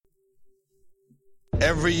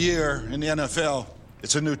Every year in the NFL,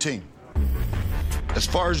 it's a new team. As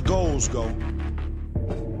far as goals go,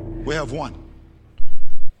 we have one.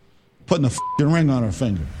 Putting a f***ing ring on our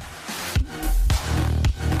finger.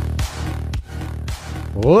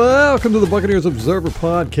 Welcome to the Buccaneers Observer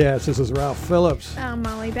Podcast. This is Ralph Phillips. I'm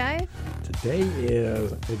Molly Bay. Today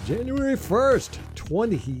is January 1st,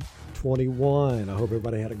 2021. I hope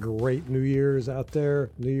everybody had a great New Year's out there.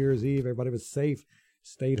 New Year's Eve, everybody was safe,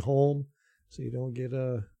 stayed home so you don't get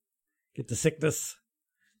the sickness.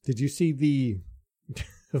 Did you see the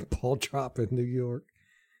ball drop in New York?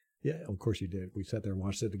 Yeah, of course you did. We sat there and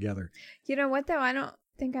watched it together. You know what, though? I don't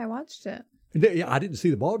think I watched it. Yeah, I didn't see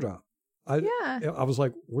the ball drop. I was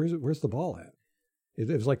like, where's the ball at? It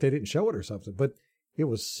was like they didn't show it or something. But it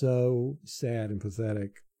was so sad and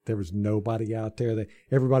pathetic. There was nobody out there.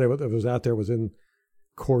 Everybody that was out there was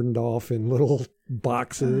cordoned off in little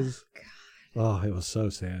boxes. Oh, God. Oh, it was so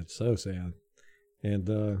sad, so sad. And,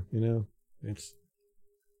 it's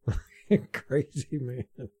crazy, man.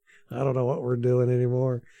 I don't know what we're doing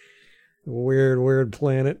anymore. Weird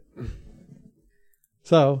planet.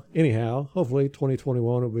 So, anyhow, hopefully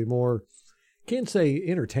 2021 will be more, can't say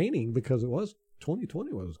entertaining because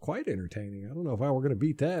 2020 was quite entertaining. I don't know if I were going to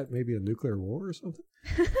beat that, maybe a nuclear war or something.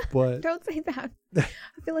 But don't say that. I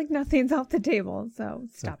feel like nothing's off the table, so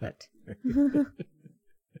stop it.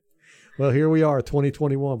 Well, here we are,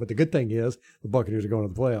 2021. But the good thing is the Buccaneers are going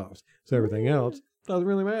to the playoffs. So everything else doesn't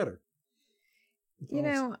really matter. You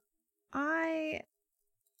know,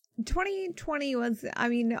 2020 was,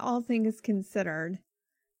 all things considered,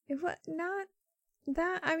 it was not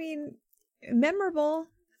that, memorable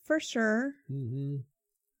for sure. Mm-hmm.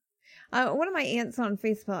 One of my aunts on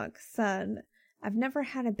Facebook said, I've never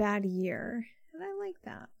had a bad year. And I like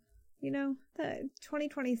that. You know, the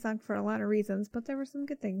 2020 sucked for a lot of reasons, but there were some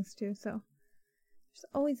good things too. So there's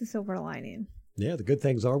always a silver lining. Yeah, the good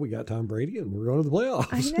things are we got Tom Brady and we're going to the playoffs.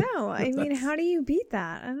 I know. How do you beat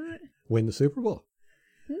that? Win the Super Bowl.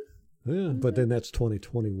 Yeah, but then that's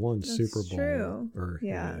 2021 Super Bowl. True.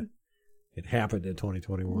 Yeah. It happened in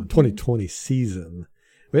 2021, 2020 season.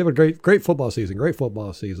 We have a great football season,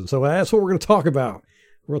 So that's what we're going to talk about.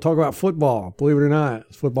 We're going to talk about football, believe it or not.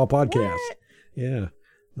 It's a football podcast. What? Yeah.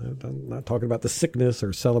 I'm not talking about the sickness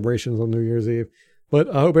or celebrations on New Year's Eve. But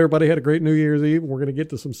I hope everybody had a great New Year's Eve. We're going to get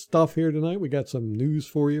to some stuff here tonight. We got some news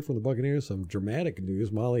for you from the Buccaneers, some dramatic news.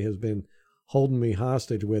 Molly has been holding me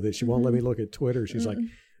hostage with it. She won't let me look at Twitter. She's like,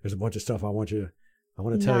 there's a bunch of stuff I want to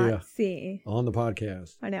tell you on the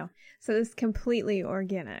podcast. I know. So this is completely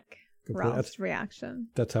organic. Ralph's reaction.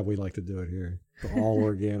 That's how we like to do it here. All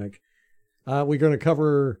organic. We're going to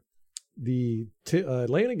cover the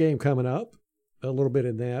Atlanta game coming up. A little bit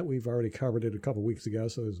in that. We've already covered it a couple weeks ago,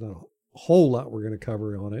 so there's not a whole lot we're going to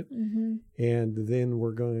cover on it. Mm-hmm. And then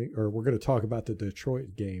we're going to talk about the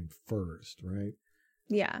Detroit game first, right?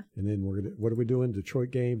 Yeah. And then what are we doing? Detroit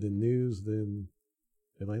game, then news, then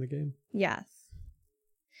Atlanta game? Yes.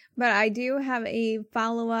 But I do have a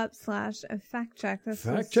follow-up / a fact check.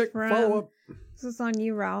 Follow-up. This is on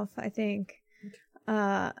you, Ralph, I think.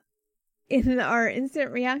 In our instant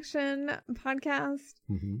reaction podcast,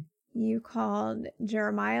 you called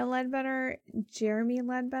Jeremy Ledbetter.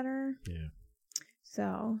 Yeah.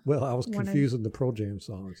 So. Well, I was confusing the Pearl Jam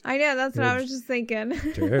songs. I know, that's what I was just thinking.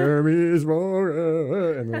 Jeremy's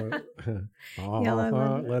wrong.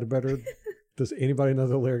 And Ledbetter. Does anybody know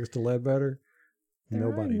the lyrics to Ledbetter?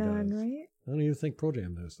 Nobody does. Right? I don't even think Pearl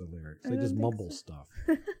Jam knows the lyrics. They just mumble stuff.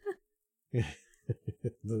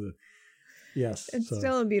 Yes. It's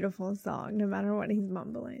still a beautiful song, no matter what he's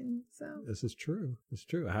mumbling. So this is true. It's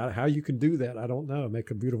true. How you can do that, I don't know.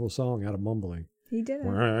 Make a beautiful song out of mumbling. He did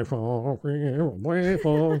it.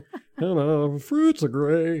 Hello, fruits are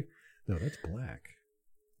gray. No, that's black.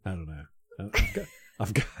 I don't know.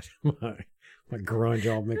 I've got my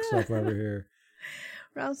grunge all mixed up over here.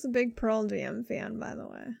 Ralph's a big Pearl Jam fan, by the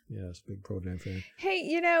way. Yes, big Pearl Jam fan. Hey,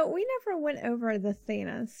 we never went over the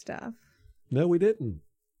Thanos stuff. No, we didn't.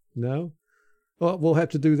 No. Well, we'll have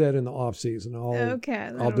to do that in the off season.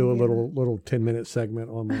 I'll do a little 10-minute segment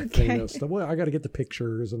on my Thanos stuff. Well, I got to get the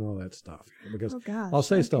pictures and all that stuff because I'll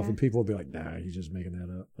say stuff and people will be like, "Nah, he's just making that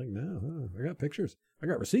up." Like, no, I got pictures. I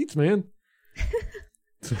got receipts, man.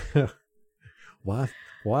 Why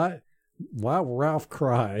Ralph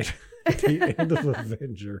cried at the end of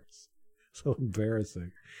Avengers? So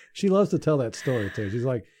embarrassing. She loves to tell that story too. She's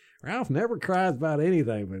like, Ralph never cries about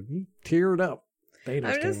anything, but he teared up.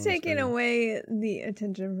 I'm just taking away the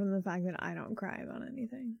attention from the fact that I don't cry about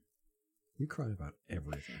anything. You cry about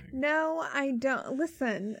everything. No, I don't.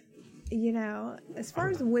 Listen, as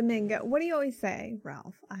far as women go, what do you always say,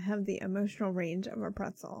 Ralph? I have the emotional range of a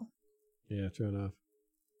pretzel. Yeah, true enough.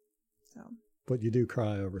 So. But you do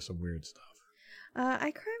cry over some weird stuff.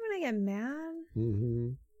 I cry when I get mad. Mm-hmm.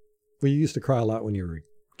 Well, you used to cry a lot when you were a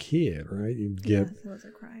kid, right? You'd get. Yes, I was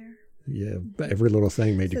a crier. Yeah, every little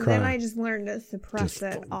thing made you cry. Then I just learned to suppress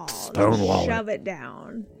it all. Stonewall shove it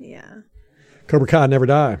down. Yeah. Cobra Kai never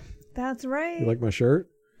die. That's right. You like my shirt?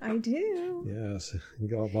 I do. Yes. You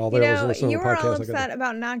go all there. You were all upset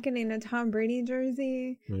about not getting a Tom Brady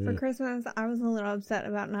jersey for Christmas. I was a little upset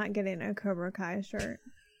about not getting a Cobra Kai shirt.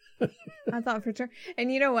 I thought for sure.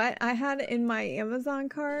 And you know what? I had in my Amazon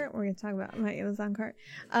cart, we're going to talk about my Amazon cart,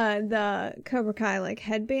 the Cobra Kai like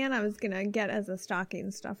headband I was going to get as a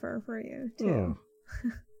stocking stuffer for you too. Oh.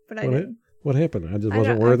 But I didn't. What happened? I just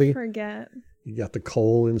wasn't worthy? I forget. You got the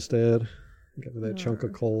coal instead? You got that chunk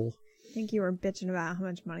of coal? I think you were bitching about how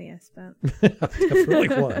much money I spent. It definitely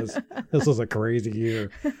was. This was a crazy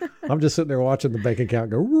year. I'm just sitting there watching the bank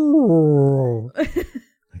account go, like,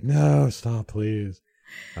 no, stop, please.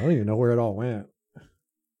 I don't even know where it all went.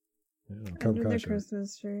 Yeah, Under the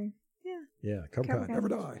Christmas tree. Yeah. Yeah, Cobra Kai never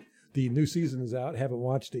die. The new season is out. Haven't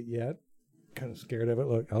watched it yet. Kind of scared of it.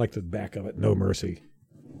 Look, I like the back of it. No Mercy.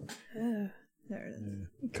 There it is. Yeah,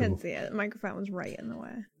 you couldn't see it. The microphone was right in the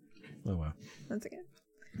way. Oh, wow. That's okay.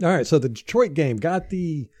 All right, so the Detroit game got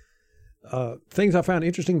the things I found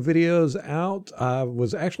interesting videos out. I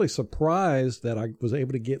was actually surprised that I was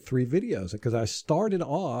able to get 3 videos because I started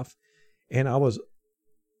off and I was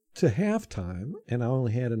to halftime and I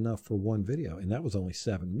only had enough for 1 video, and that was only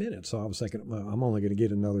 7 minutes. So I was thinking, well, I'm only going to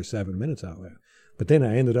get another 7 minutes out of that. But then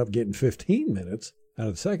I ended up getting 15 minutes out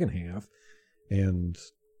of the second half and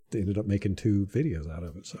ended up making 2 videos out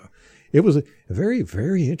of it. So it was a very,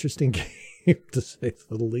 very interesting game. To say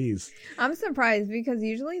the least. I'm surprised because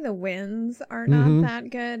usually the wins are not that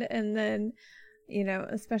good, and then,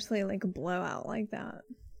 especially like a blowout like that.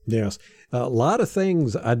 Yes. A lot of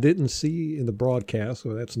things I didn't see in the broadcast,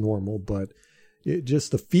 so that's normal, but just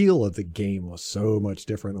the feel of the game was so much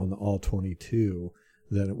different on the All-22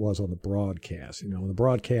 than it was on the broadcast. On the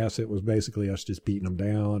broadcast, it was basically us just beating them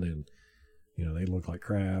down, and, they looked like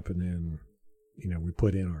crap, and then, we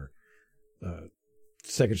put in our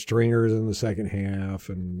second stringers in the second half,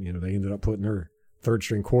 and they ended up putting their third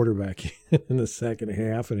string quarterback in the second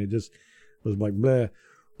half, and it just was like bleh.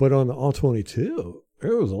 But on the All-22,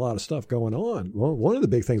 there was a lot of stuff going on. Well, one of the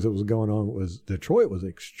big things that was going on was Detroit was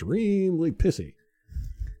extremely pissy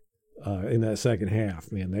in that second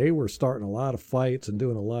half. Man, they were starting a lot of fights and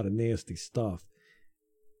doing a lot of nasty stuff.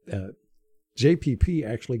 JPP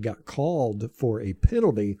actually got called for a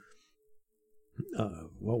penalty.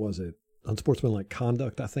 What was it? Unsportsmanlike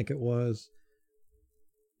conduct, I think it was.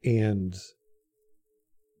 And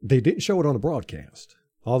they didn't show it on the broadcast.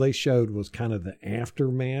 All they showed was kind of the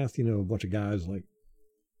aftermath, a bunch of guys like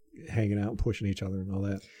hanging out and pushing each other and all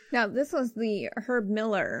that. Now, this was the Herb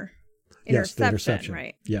Miller interception,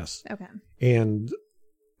 right? Yes. Okay. And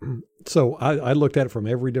so I looked at it from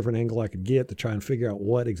every different angle I could get to try and figure out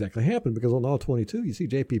what exactly happened, because on All-22, you see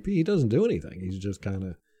JPP, he doesn't do anything. He's just kind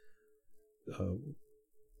of...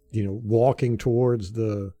 walking towards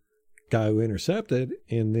the guy who intercepted,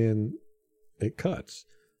 and then it cuts.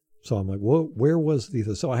 So I'm like, well, where was the...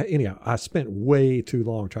 So I spent way too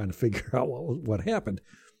long trying to figure out what happened.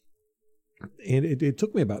 And it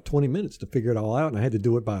took me about 20 minutes to figure it all out, and I had to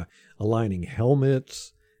do it by aligning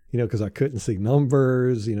helmets, because I couldn't see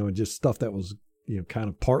numbers, and just stuff that was, kind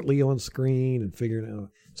of partly on screen and figuring out.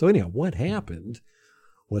 So anyhow, what happened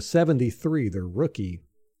was 73, their rookie,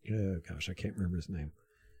 I can't remember his name.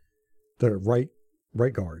 The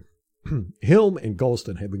right guard. Him and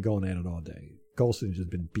Golston had been going at it all day. Golston's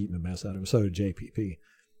just been beating the mess out of him. So did JPP.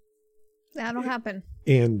 That'll happen.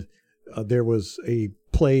 And there was a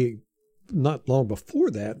play not long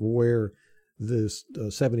before that where this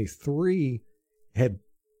 73 had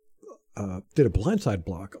did a blindside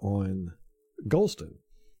block on Golston.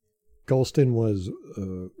 Golston was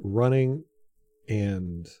running,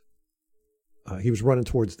 and he was running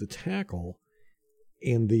towards the tackle,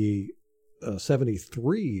 and the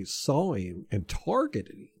 73 saw him and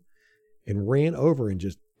targeted him and ran over and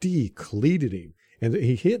just decleated him. And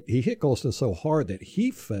he hit Golston so hard that he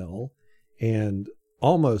fell and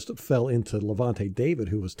almost fell into Levante David,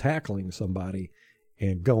 who was tackling somebody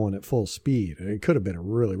and going at full speed. And it could have been a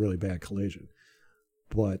really, really bad collision.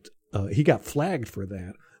 But he got flagged for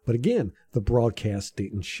that. But again, the broadcast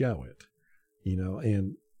didn't show it,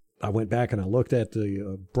 and I went back and I looked at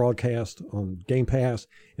the broadcast on Game Pass,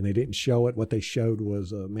 and they didn't show it. What they showed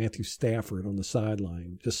was Matthew Stafford on the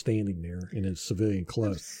sideline, just standing there in his civilian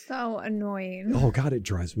clothes. So annoying. Oh, God, it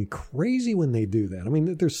drives me crazy when they do that. I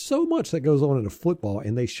mean, there's so much that goes on in a football,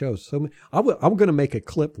 and they show so many. I'm going to make a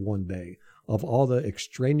clip one day of all the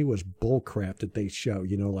extraneous bull crap that they show,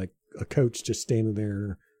 like a coach just standing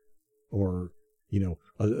there, or,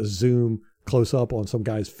 a zoom close up on some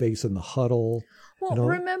guy's face in the huddle. Well,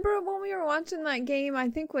 remember when we were watching that game, I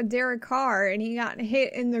think with Derek Carr, and he got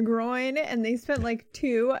hit in the groin, and they spent like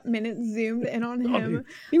 2 minutes zoomed in on him,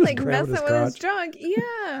 he was like messing with his trunk.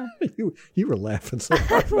 Yeah. you were laughing so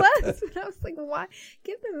hard. I was. I was like, why?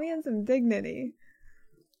 Give the man some dignity.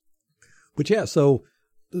 But yeah, so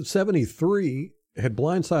the 73 had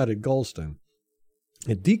blindsided Golston.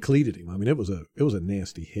 It decleated him. I mean, it was a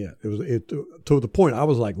nasty hit. It to the point I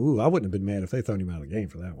was like, ooh, I wouldn't have been mad if they thrown him out of the game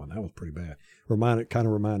for that one. That was pretty bad. Kind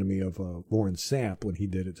of reminded me of Warren Sapp when he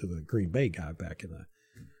did it to the Green Bay guy back in the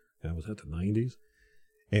 90s,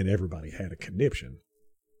 and everybody had a conniption.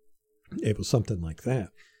 It was something like that.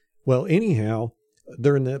 Well, anyhow,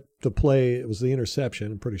 during the play, it was the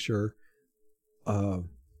interception. I'm pretty sure.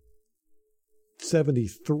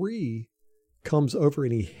 73 comes over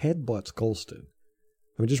and he headbutts Golston.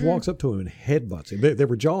 I mean, just walks up to him and headbutts him. They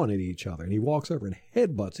were jawing at each other, and he walks over and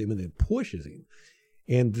headbutts him and then pushes him.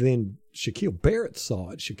 And then Shaquille Barrett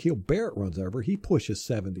saw it. Shaquille Barrett runs over. He pushes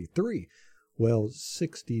 73. Well,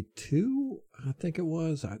 62, I think it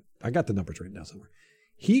was. I got the numbers written down somewhere.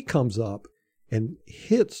 He comes up and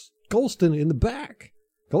hits Golston in the back.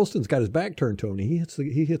 Golston's got his back turned to him, and he hits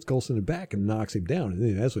Golston in the back and knocks him down. And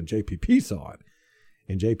then that's when JPP saw it.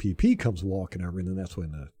 And JPP comes walking over, and then that's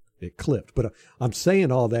when it clipped. But I'm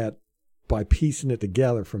saying all that by piecing it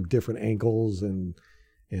together from different angles and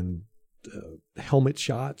helmet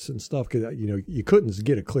shots and stuff, because you couldn't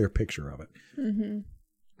get a clear picture of it. Mm-hmm.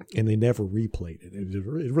 And they never replayed it.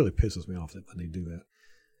 It really pisses me off that when they do that.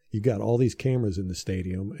 You got all these cameras in the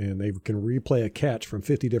stadium, and they can replay a catch from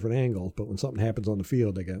 50 different angles, but when something happens on the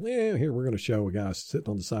field, they go, here, we're going to show a guy sitting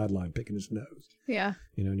on the sideline picking his nose. Yeah.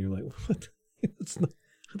 And you're like, what?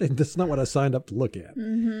 That's not what I signed up to look at.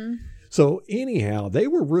 Mm-hmm. So anyhow, they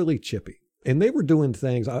were really chippy, and they were doing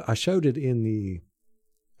things. I showed it in the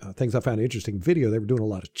things I found interesting video. They were doing a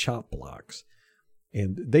lot of chop blocks,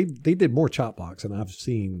 and they did more chop blocks than I've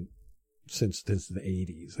seen since the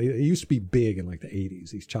 80s. It used to be big in like the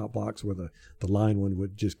 80s, these chop blocks where the lineman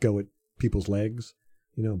would just go at people's legs,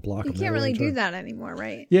 block them. You can't really do that anymore,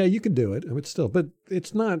 right? Yeah, you can do it. I mean, but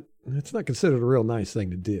it's not considered a real nice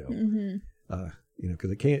thing to do. Mm-hmm.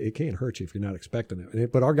 Because it can't hurt you if you're not expecting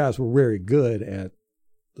it. But our guys were very good at,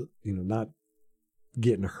 not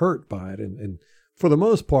getting hurt by it. And for the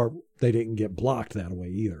most part, they didn't get blocked that way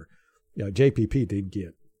either. JPP did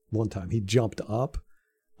get one time. He jumped up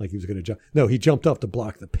like he was going to jump. No, he jumped up to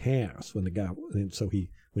block the pass when the guy, and so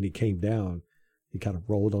when he came down, he kind of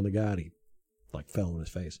rolled on the guy and he fell on his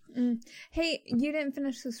face. Hey, you didn't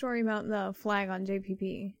finish the story about the flag on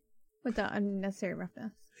JPP with the unnecessary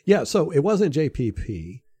roughness. Yeah, so it wasn't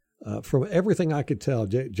JPP. From everything I could tell,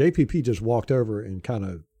 JPP just walked over and kind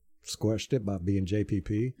of squashed it by being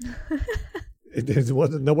JPP. It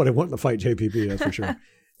wasn't nobody wanting to fight JPP, that's for sure.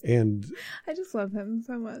 And I just love him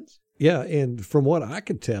so much. Yeah, and from what I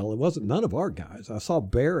could tell, it wasn't none of our guys. I saw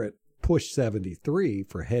Barrett push 73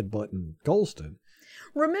 for headbutting Golston.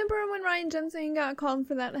 Remember when Ryan Jensen got called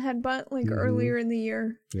for that headbutt earlier in the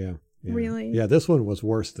year? Yeah. Yeah. Really? Yeah, this one was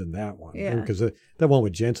worse than that one. Yeah. Because that one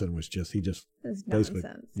with Jensen was just, That's basically,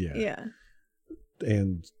 nonsense. Yeah.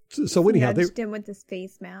 And so anyhow, they him with his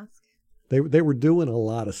face mask. They were doing a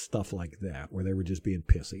lot of stuff like that where they were just being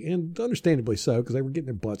pissy, and understandably so, because they were getting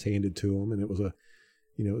their butts handed to them, and it was it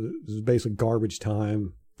was basically garbage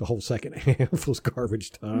time. The whole second half was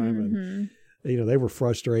garbage time, and they were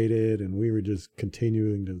frustrated, and we were just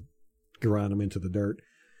continuing to grind them into the dirt.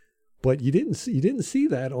 But you didn't see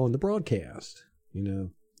that on the broadcast,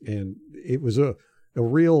 and it was a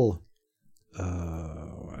real,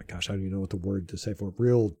 I don't even know what the word to say for it,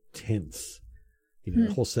 real tense.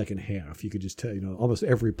 The whole second half, you could just tell, almost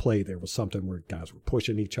every play there was something where guys were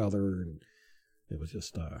pushing each other, and it was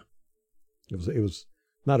just, it was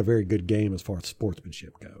not a very good game as far as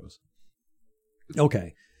sportsmanship goes.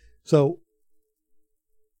 Okay, so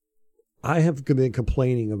I have been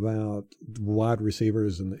complaining about the wide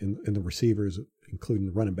receivers and the receivers, including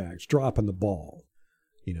the running backs, dropping the ball,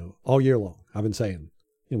 all year long. I've been saying,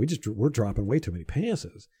 we're dropping way too many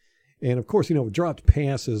passes, and of course, dropped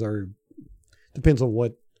passes depends on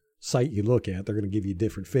what site you look at. They're going to give you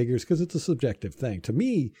different figures because it's a subjective thing. To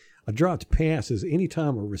me, a dropped pass is any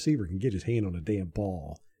time a receiver can get his hand on a damn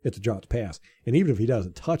ball, it's a dropped pass. And even if he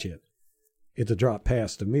doesn't touch it, it's a dropped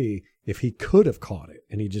pass to me if he could have caught it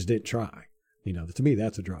and he just didn't try. To me,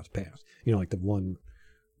 that's a dropped pass. Like the one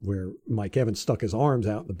where Mike Evans stuck his arms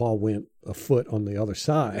out and the ball went a foot on the other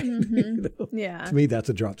side. Mm-hmm. Yeah. To me, that's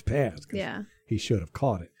a dropped pass. Yeah. He should have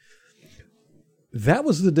caught it. that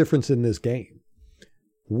was the difference in this game.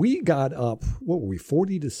 We got up, what were we,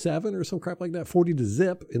 40-7 or some crap like that,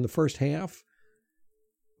 40-0 in the first half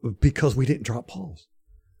because we didn't drop balls.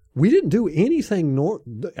 We didn't do anything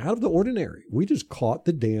out of the ordinary. We just caught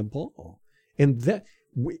the damn ball. And that,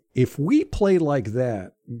 if we play like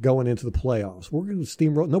that going into the playoffs, we're going to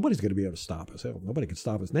steamroll. Nobody's going to be able to stop us. Hell, nobody can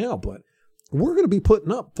stop us now, but we're going to be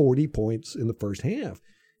putting up 40 points in the first half.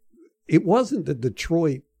 It wasn't that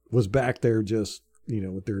Detroit was back there just,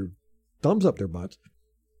 with their thumbs up their butts.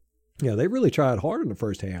 Yeah, they really tried hard in the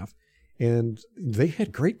first half, and they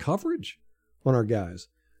had great coverage on our guys.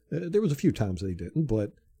 There was a few times they didn't,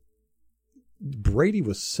 but Brady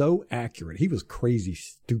was so accurate. He was crazy,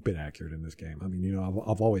 stupid accurate in this game. I mean,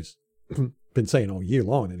 I've always been saying all year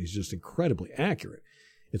long that he's just incredibly accurate.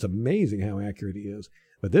 It's amazing how accurate he is.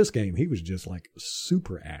 But this game, he was just like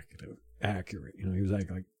super accurate. He was like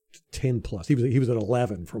 10 plus. He was at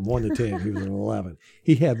 11 from 1 to 10. He was at 11.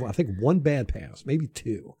 He had, I think, one bad pass, maybe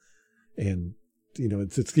two. And,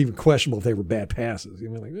 it's even questionable if they were bad passes.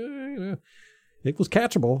 It was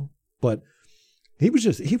catchable, but he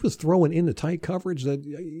was throwing into tight coverage that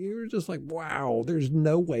you were just like, wow, there's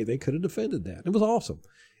no way they could have defended that. It was awesome.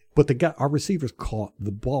 But our receivers caught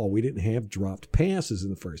the ball. We didn't have dropped passes in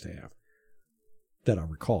the first half that I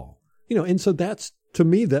recall. And so that's, to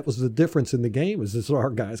me, that was the difference in the game, is that our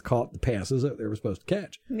guys caught the passes that they were supposed to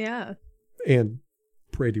catch. Yeah. And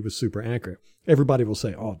Brady was super accurate. Everybody will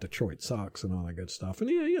say, oh, Detroit sucks and all that good stuff.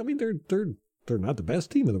 And yeah, I mean, they're not the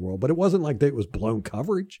best team in the world, but it wasn't like it was blown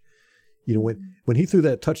coverage. When he threw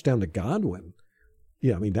that touchdown to Godwin,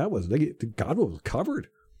 yeah, I mean, Godwin was covered.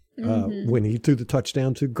 When he threw the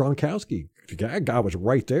touchdown to Gronkowski, the guy was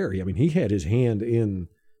right there. I mean, he had his hand in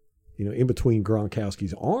between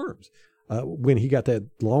Gronkowski's arms. When he got that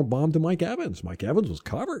long bomb to Mike Evans was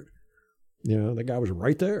covered. The guy was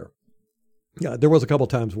right there. Yeah, there was a couple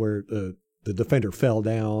times where the defender fell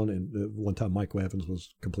down, and one time Mike Evans was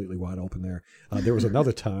completely wide open there. There was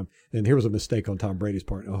another time, and here was a mistake on Tom Brady's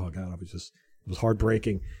part. Oh God, it was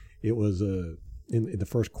heartbreaking. It was in the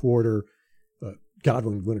first quarter.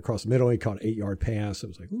 Godwin went across the middle. He caught an 8-yard pass. It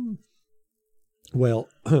was like, ooh. Well,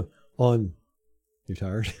 you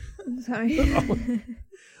tired? I'm sorry.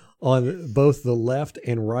 On both the left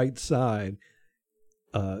and right side,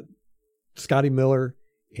 Scotty Miller,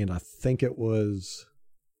 and I think it was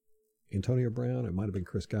Antonio Brown. It might have been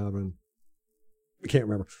Chris Godwin. I can't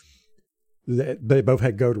remember. They both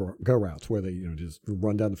had go routes where they just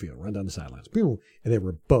run down the field, run down the sidelines, boom, and they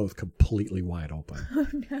were both completely wide open. Oh,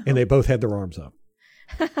 no. And they both had their arms up.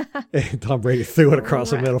 And Tom Brady threw it across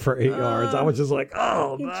the middle for 8 yards. I was just like,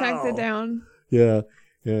 oh, he no. checked it down. Yeah.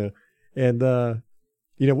 And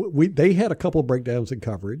they had a couple of breakdowns in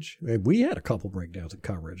coverage, and we had a couple of breakdowns in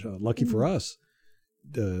coverage. Lucky for us,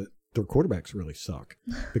 their quarterbacks really suck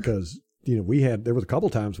because there was a couple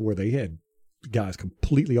of times where they had guys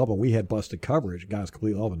completely open. We had busted coverage, guys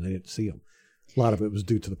completely open. They didn't see them. A lot of it was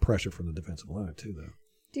due to the pressure from the defensive line too, though.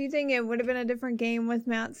 Do you think it would have been a different game with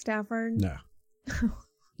Matt Stafford? No.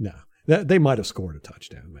 No. They might have scored a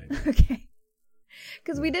touchdown, maybe. Okay.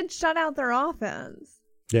 Because we did shut out their offense.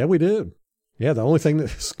 Yeah, we did. Yeah, the only thing that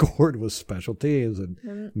scored was special teams. And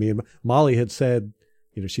me and Molly had said,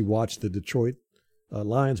 she watched the Detroit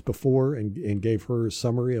Lions before and gave her a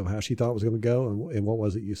summary of how she thought it was going to go. And what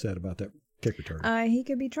was it you said about that kick return? He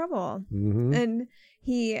could be trouble. Mm-hmm. And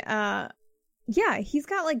he, he's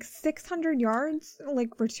got like 600 yards,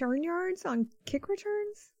 like return yards on kick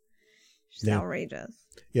returns. It's outrageous.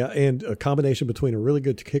 Yeah, and a combination between a really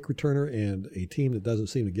good kick returner and a team that doesn't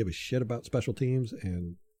seem to give a shit about special teams,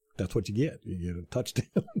 and that's what you get. You get a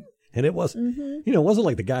touchdown. And it wasn't, it wasn't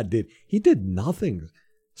like the guy he did nothing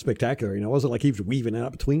spectacular. It wasn't like he was weaving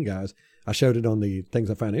out between guys. I showed it on the things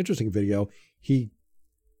I found interesting video. He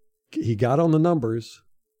got on the numbers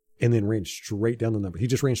and then ran straight down the numbers. He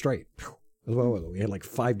just ran straight. That's what it was. We had like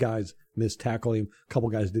 5 guys miss tackle him. A couple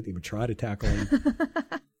guys didn't even try to tackle him.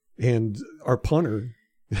 And our punter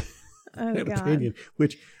had an opinion,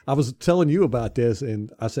 which I was telling you about this,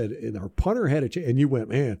 and I said, and our punter had a chance, and you went,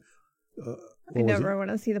 man. I never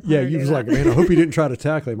want to see the punter. Yeah, you was like, man, I hope he didn't try to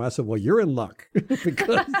tackle him. I said, well, you're in luck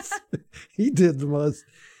because he did the most.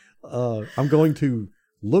 I'm going to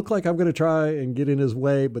look like I'm going to try and get in his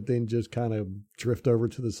way, but then just kind of drift over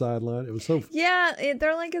to the sideline. It was so. Yeah,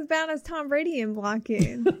 they're like as bad as Tom Brady in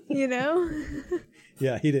blocking,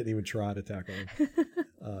 Yeah, he didn't even try to tackle him.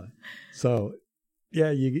 So,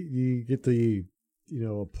 yeah, you get the,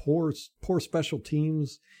 poor special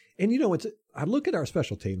teams. And, I look at our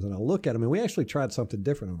special teams and I look at them, and we actually tried something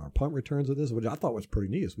different on our punt returns with this, which I thought was pretty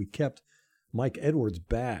neat. Is we kept Mike Edwards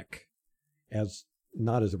back as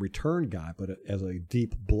not as a return guy, but as a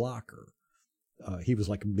deep blocker. He was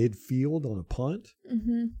like midfield on a punt,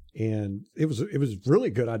 and it was really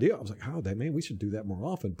a good idea. I was like, oh, man, we should do that more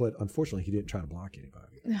often. But unfortunately, he didn't try to block anybody.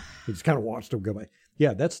 He just kind of watched them go by.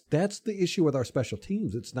 Yeah, that's the issue with our special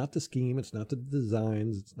teams. It's not the scheme. It's not the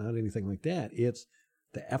designs. It's not anything like that. It's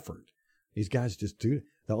the effort. These guys just do.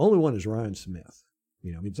 The only one is Ryan Smith.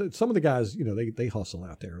 You know, I mean, some of the guys, you know, they hustle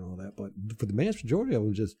out there and all that. But for the vast majority of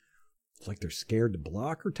them, it's like they're scared to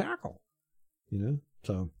block or tackle. You know,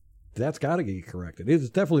 so. That's got to get corrected. It's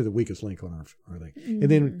definitely the weakest link on our thing. And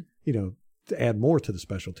then, you know, to add more to the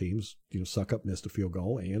special teams, you know, Succop missed a field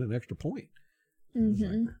goal and an extra point.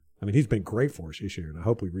 Like, I mean, he's been great for us this year, and I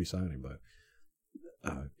hope we re-sign him. But,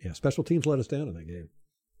 yeah, special teams let us down in that game.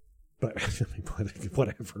 But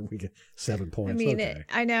whatever, we get 7 points. I mean, okay.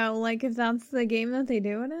 I know, like, if that's the game that they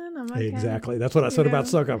do it in, I'm like, exactly. That's what I said about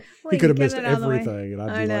Succop. He could have missed everything, and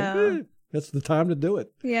I'd be like, that's the time to do it.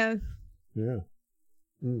 Yeah. Yeah.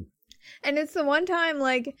 And it's the one time,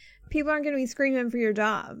 like, people aren't going to be screaming for your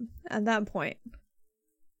job at that point.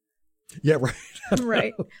 Yeah, right.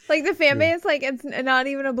 Right. Like, the fan base, like, it's not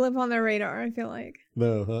even a blip on their radar, I feel like.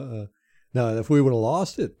 No, No, if we would have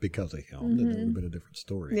lost it because of him, then it would have been a different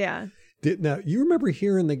story. Yeah. Now, you remember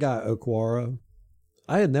hearing the guy, Okwara?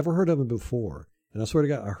 I had never heard of him before. And I swear to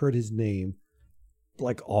God, I heard his name,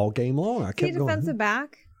 like, all game long. I kept going. Defensive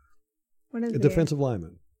back? What is he? Defensive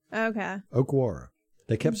lineman. Okay. Okwara.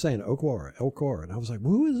 They kept saying Okwara. And I was like,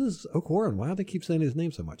 who is this Okwara? And why do they keep saying his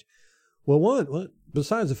name so much? Well,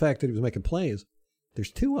 besides the fact that he was making plays,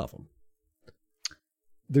 there's 2 of them.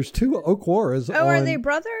 There's 2 Okwaras. Oh, are they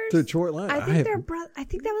brothers? The Detroit line. I think they're brothers. I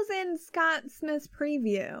think that was in Scott Smith's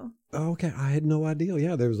preview. Oh, okay. I had no idea.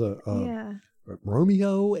 Yeah, there was a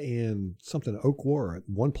Romeo and something Okwara.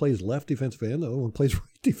 One plays left defensive end, the other one plays right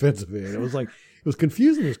defensive end. It was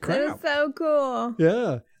confusing as crap. That is so cool.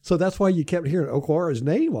 Yeah. So that's why you kept hearing Okwara's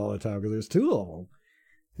name all the time, because there's 2 of them,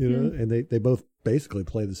 you know, and they both basically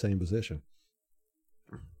play the same position.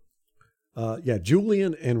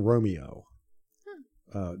 Julian and Romeo.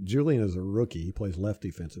 Julian is a rookie. He plays left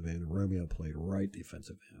defensive end, and Romeo played right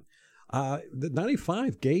defensive end. The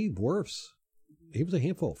 95, Gabe Wirfs, he was a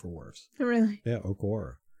handful for Wirfs. Really? Yeah,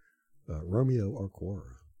 Okwara. Romeo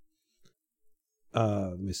Okwara.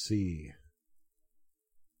 Let me see.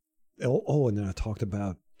 Oh, and then I talked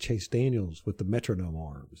about Chase Daniels with the metronome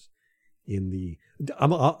arms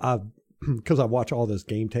because I watch all this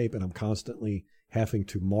game tape and I'm constantly having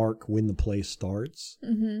to mark when the play starts.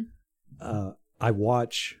 I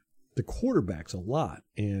watch the quarterbacks a lot,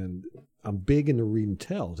 and I'm big into reading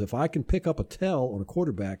tells. If I can pick up a tell on a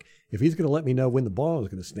quarterback, if he's going to let me know when the ball is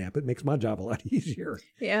going to snap, it makes my job a lot easier.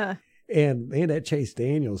 Yeah. And man, that Chase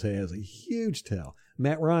Daniels has a huge tell.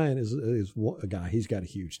 Matt Ryan is a guy. He's got a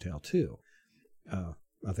huge tell too. I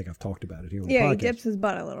think I've talked about it here on the podcast. He dips his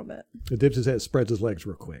butt a little bit. He dips his head, spreads his legs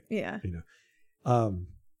real quick. Yeah. You know,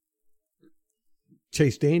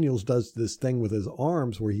 Chase Daniels does this thing with his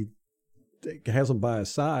arms where he has them by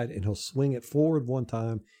his side, and he'll swing it forward one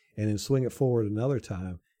time and then swing it forward another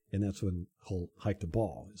time, and that's when he'll hike the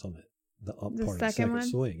ball. It's on the up part of the second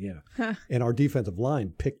swing. Yeah. Huh. And our defensive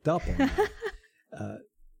line picked up on that.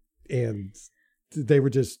 And they were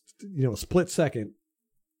just, you know, a split second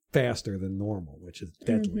faster than normal, which is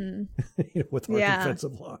deadly with our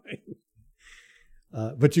defensive line.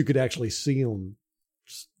 But you could actually see them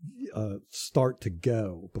start to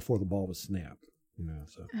go before the ball was snapped. You know,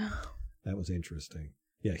 so that was interesting.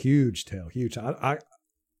 Yeah, huge tail, huge. I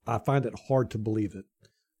find it hard to believe that,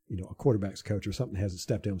 you know, a quarterback's coach or something hasn't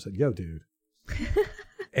stepped down and said, "Yo, dude,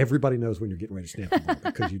 everybody knows when you're getting ready to snap the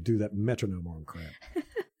ball because you do that metronome arm crap."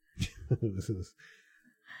 This is.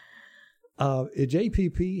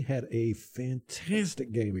 JPP had a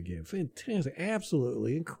fantastic game again. Fantastic.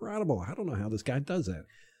 Absolutely incredible. I don't know how this guy does that.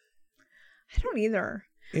 I don't either.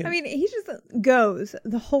 I mean, he just goes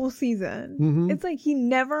the whole season. It's like he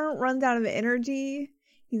never runs out of energy.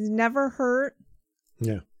 He's never hurt.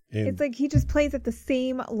 Yeah. It's like he just plays at the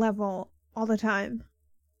same level all the time.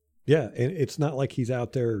 Yeah. And it's not like he's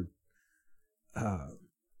out there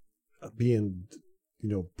being, you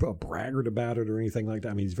know, a braggart about it or anything like that.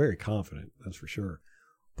 I mean, he's very confident, that's for sure.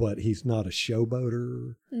 But he's not a showboater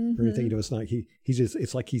or anything. You know, it's not, he's just,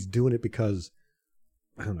 it's like he's doing it because,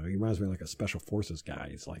 I don't know, he reminds me of like a special forces guy.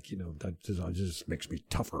 It's like, you know, that just makes me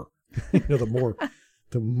tougher. You know,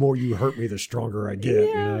 the more you hurt me, the stronger I get,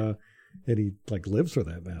 you know? And he like lives for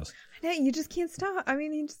that mess. I know, you just can't stop. I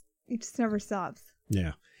mean, he just never stops.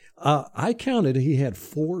 Yeah. I counted, he had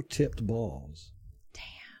 4 tipped balls.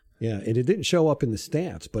 Yeah, and it didn't show up in the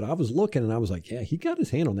stats, but I was looking and I was like, yeah, he got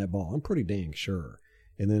his hand on that ball. I'm pretty dang sure.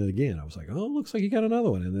 And then again, I was like, oh, looks like he got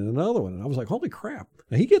another one. And then another one. And I was like, holy crap.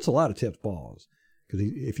 Now, he gets a lot of tipped balls. Because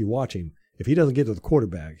if you watch him, if he doesn't get to the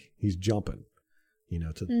quarterback, he's jumping,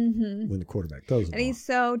 to when the quarterback throws the ball. And he's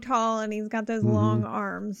so tall, and he's got those long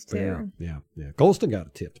arms, too. Yeah. Golston got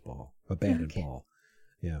a tipped ball, a batted ball.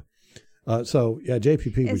 Yeah.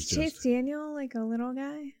 JPP was just... Is Chase Daniel like a little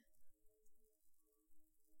guy?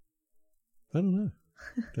 I don't know.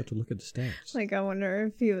 Got to look at the stats. Like, I wonder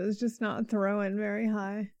if he was just not throwing very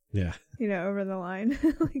high. Yeah. Over the line,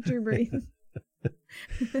 like Drew Brees.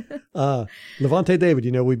 Lavonte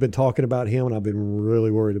David, we've been talking about him, and I've been really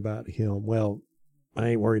worried about him. Well, I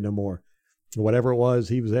ain't worried no more. Whatever it was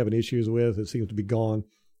he was having issues with, it seems to be gone.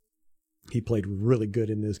 He played really good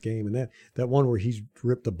in this game. And that one where he's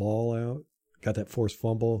ripped the ball out, got that forced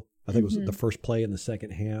fumble, I think it was the first play in the second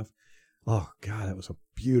half. Oh, God, that was a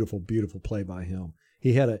beautiful, beautiful play by him.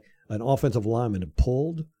 He had an offensive lineman that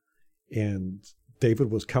pulled, and David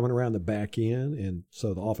was coming around the back end, and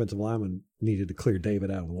so the offensive lineman needed to clear David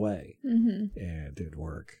out of the way. And it didn't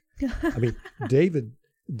work. I mean, David,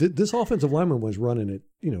 this offensive lineman was running at,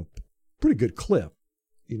 pretty good clip.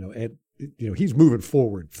 He's moving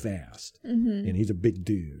forward fast, and he's a big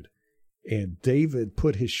dude. And David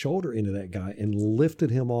put his shoulder into that guy and lifted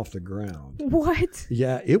him off the ground. What?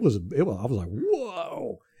 Yeah, it was. I was like,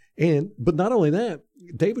 whoa. But not only that,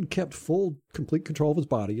 David kept complete control of his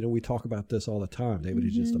body. We talk about this all the time. David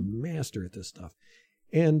is just a master at this stuff.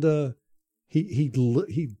 And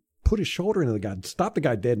he put his shoulder into the guy, stopped the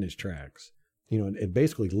guy dead in his tracks, and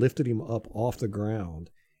basically lifted him up off the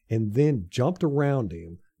ground, and then jumped around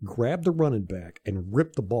him, grabbed the running back, and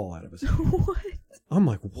ripped the ball out of his hand. What? I'm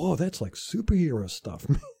like, whoa, that's like superhero stuff.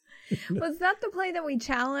 Was that the play that we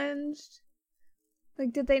challenged?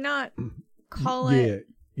 Like, did they not call it?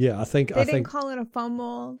 Yeah, I think they didn't call it a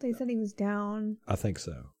fumble. They said he was down. I think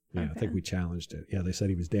so. Yeah, okay. I think we challenged it. Yeah, they said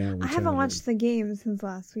he was down. I haven't watched the game since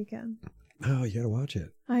last weekend. Oh, you got to watch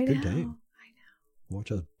it. I know. Good game. I know.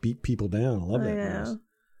 Watch us beat people down. I love that. I know.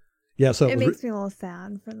 Yeah, so it makes me a little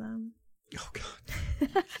sad for them. Oh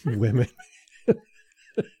God, women.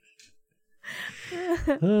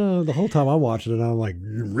 The whole time I'm watching it, I'm like,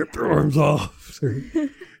 rip their arms off,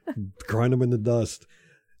 grind them in the dust.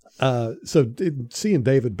 So seeing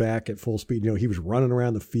David back at full speed, he was running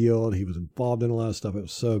around the field. He was involved in a lot of stuff. It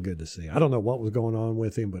was so good to see. I don't know what was going on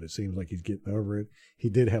with him, but it seems like he's getting over it. He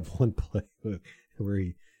did have one play where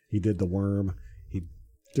he did the worm. He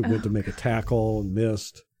went to make a tackle and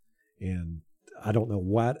missed. And I don't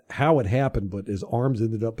know how it happened, but his arms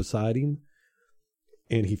ended up beside him.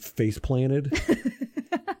 And he face planted.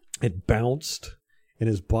 It bounced. And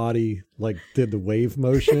his body did the wave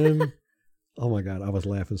motion. Oh my God, I was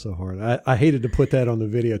laughing so hard. I hated to put that on the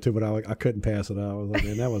video too, but I couldn't pass it out. I was like,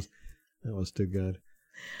 man, that was too good.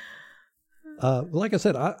 Like I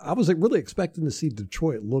said, I was really expecting to see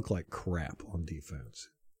Detroit look like crap on defense.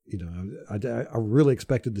 I really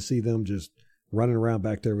expected to see them just running around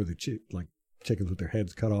back there with chickens with their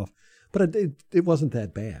heads cut off. But it wasn't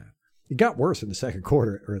that bad. It got worse in the second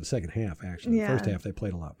quarter, or the second half, actually. Yeah. The first half, they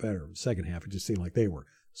played a lot better. The second half, it just seemed like they were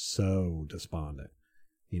so despondent.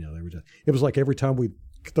 They were it was like every time we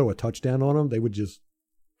throw a touchdown on them, they would just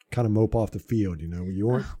kind of mope off the field.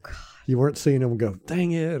 You weren't seeing them go,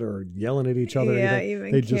 dang it, or yelling at each other. Yeah,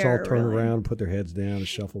 they just all turn around, put their heads down, and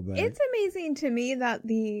shuffle back. It's amazing to me that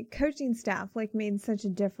the coaching staff made such a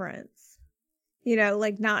difference.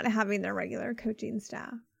 Not having their regular coaching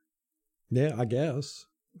staff. Yeah, I guess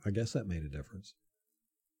that made a difference.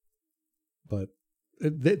 But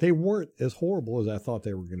they weren't as horrible as I thought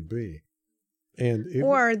they were going to be.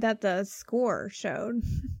 Or that the score showed.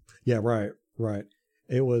 Yeah, right.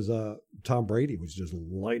 It was Tom Brady was just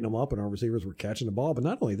lighting them up, and our receivers were catching the ball. But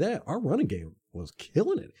not only that, our running game was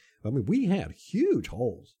killing it. I mean, we had huge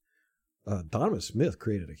holes. Donovan Smith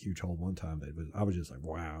created a huge hole one time. I was just like,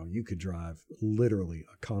 wow, you could drive literally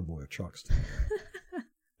a convoy of trucks.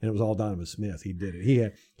 And it was all Donovan Smith. He did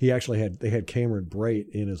it. They had Cameron Brate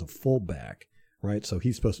in as a fullback, right? So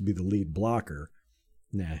he's supposed to be the lead blocker.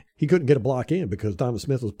 Nah, he couldn't get a block in because Donovan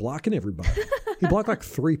Smith was blocking everybody. He blocked like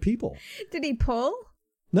 3 people. Did he pull?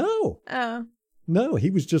 No. Oh. No, he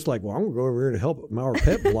was just like, well, I'm going to go over here to help Mauer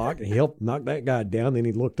Pet block. And he helped knock that guy down. Then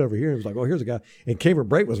he looked over here and was like, oh, here's a guy. And Cameron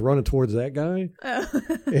Brate was running towards that guy. Oh.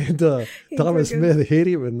 And Donovan Smith hit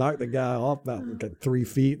him and knocked the guy off about 3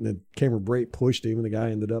 feet. And then Cameron Brate pushed him, and the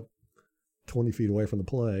guy ended up 20 feet away from the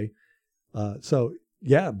play. I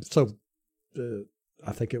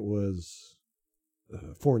think it was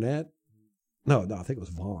Fournette. No, I think it was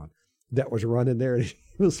Vaughn that was running there. And he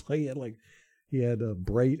was like, he had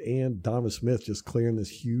Brate and Donovan Smith just clearing this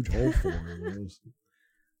huge hole for him.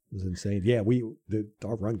 It was insane. Yeah,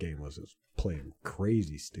 our run game was just playing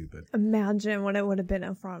crazy stupid. Imagine what it would have been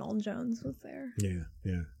if Ronald Jones was there. Yeah,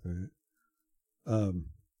 right.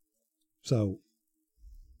 So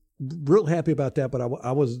real happy about that, but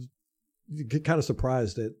I was kind of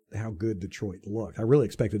surprised at how good Detroit looked. I really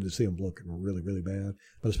expected to see them looking really, really bad,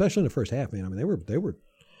 but especially in the first half, man. I mean, they were.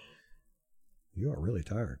 You are really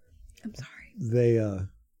tired. I'm sorry. They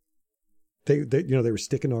were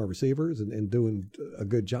sticking to our receivers and doing a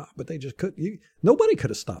good job, but they just couldn't. Nobody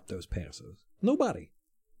could have stopped those passes. Nobody.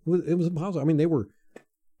 It was impossible. I mean, they were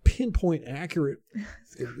pinpoint accurate.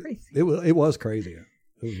 It's crazy. It was crazy. It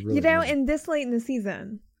was really crazy. And this late in the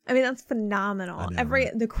season, I mean, that's phenomenal.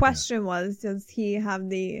 The question was, does he have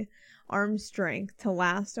the arm strength to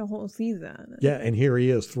last a whole season? Yeah, and here he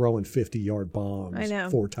is throwing 50-yard bombs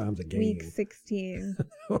 4 times a game. Week 16.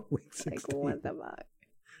 Week 16. Like, what the fuck?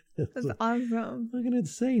 That's awesome. Fucking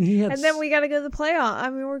insane. And then we got to go to the playoffs. I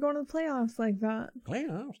mean, we're going to the playoffs like that.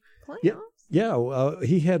 Playoffs? Yeah.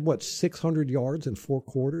 He had 600 yards in 4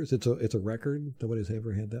 quarters. It's a record. Nobody's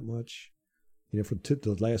ever had that much. For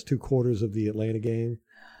the last 2 quarters of the Atlanta game,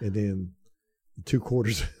 and then 2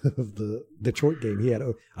 quarters of the Detroit game, he had,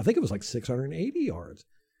 I think it was 680 yards.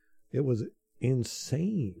 It was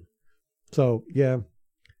insane. So, yeah.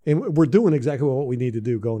 And we're doing exactly what we need to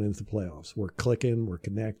do going into the playoffs. We're clicking, we're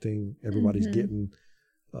connecting, everybody's getting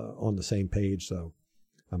on the same page. So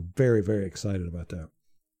I'm very, very excited about that.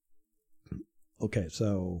 Okay,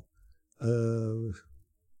 so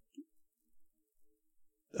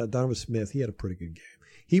Donovan Smith, he had a pretty good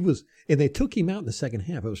game. And they took him out in the second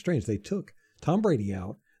half. It was strange. They took Tom Brady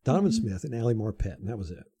out, Donovan Smith, and Ali Marpet, and that was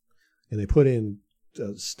it. And they put in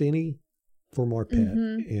Stinney for Marpet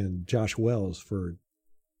and Josh Wells for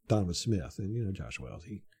Donovan Smith. And, Josh Wells,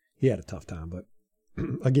 he had a tough time. But,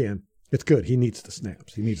 again, it's good. He needs the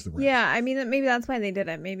snaps. He needs the reps. Yeah, I mean, maybe that's why they did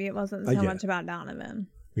it. Maybe it wasn't so much about Donovan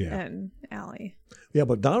and Ali. Yeah,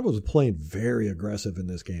 but Donovan was playing very aggressive in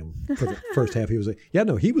this game for the first half. He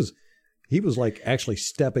was actually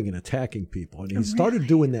stepping and attacking people. And he started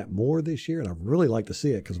doing that more this year, and I really like to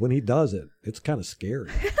see it because when he does it, it's kind of scary.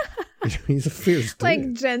 He's a fierce dude.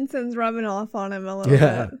 Like Jensen's rubbing off on him a little bit.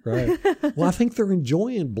 Yeah, right. Well, I think they're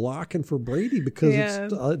enjoying blocking for Brady because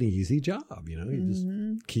it's an easy job. You just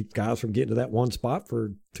keep guys from getting to that one spot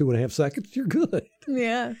for 2.5 seconds. You're good.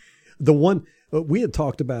 Yeah. The one we had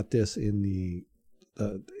talked about this in the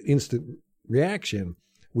instant reaction.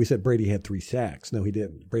 We said Brady had 3 sacks. No, he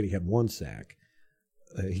didn't. Brady had 1 sack.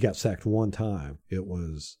 He got sacked 1 time. It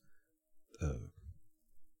was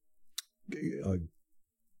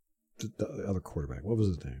the other quarterback. What was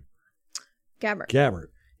his name? Gabbert.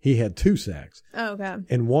 He had 2 sacks. Oh, okay.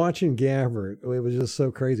 And watching Gabbert, it was just so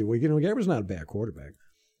crazy. Well, Gabbert's not a bad quarterback,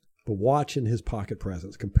 but watching his pocket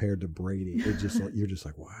presence compared to Brady, it's just you're just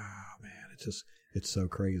like, wow, man, it's so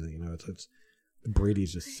crazy. It's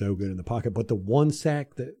Brady's just so good in the pocket. But the 1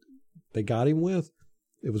 sack that they got him with,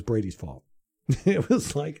 it was Brady's fault. It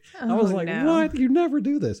was like, what? You never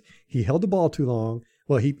do this. He held the ball too long.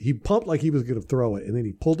 Well, he pumped like he was going to throw it, and then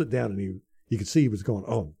he pulled it down, and you could see he was going,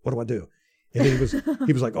 oh, what do I do? And then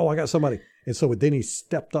he was like, oh, I got somebody. And so then he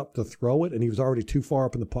stepped up to throw it, and he was already too far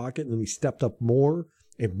up in the pocket, and then he stepped up more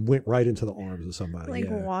and went right into the arms of somebody.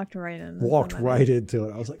 Walked right into right into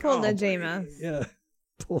it. I was like, pulled a Jameis. Yeah,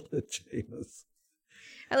 pulled a Jameis.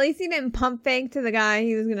 At least he didn't pump fake to the guy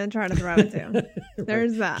he was going to try to throw it to.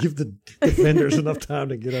 There's that. Give the defenders enough time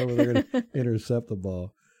to get over there and intercept the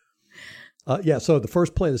ball. So the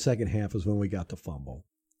first play of the second half is when we got the fumble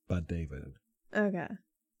by David. Okay.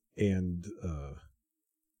 And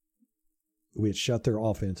we had shut their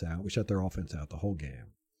offense out. We shut their offense out the whole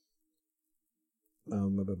game.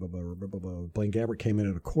 Blaine Gabbert came in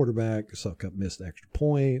at a quarterback. Suckup missed the extra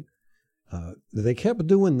point. They kept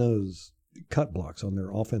doing those cut blocks on their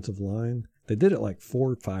offensive line. They did it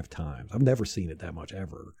 4 or 5 times. I've never seen it that much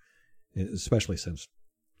ever, especially since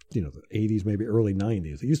the 80s, maybe early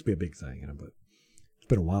 90s. It used to be a big thing, but it's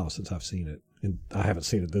been a while since I've seen it, and I haven't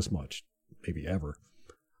seen it this much, maybe ever.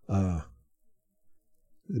 Let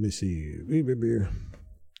me see.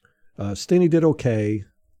 Stinney did okay.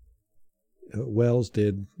 Wells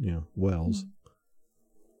did, Wells.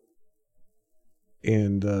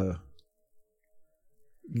 And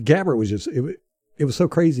Gabbert was just, it was so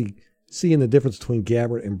crazy seeing the difference between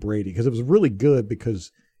Gabbert and Brady, because it was really good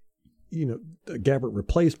because, Gabbert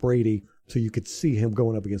replaced Brady, so you could see him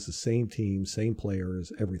going up against the same team, same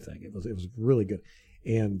players, everything. It was really good.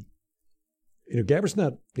 And, Gabbert's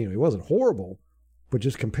not, he wasn't horrible, but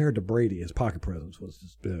just compared to Brady, his pocket presence was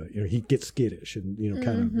just, he'd get skittish and,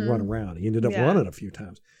 kind of run around. He ended up running a few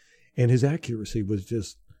times. And his accuracy was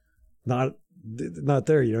just not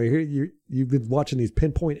there. You know, you've been watching these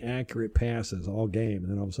pinpoint accurate passes all game,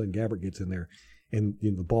 and then all of a sudden Gabbert gets in there, and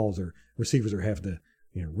the receivers are having to,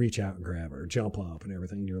 you know, reach out and grab it or jump up and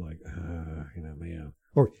everything. And you're like, you know, man.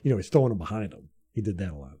 Or, you know, he's throwing them behind him. He did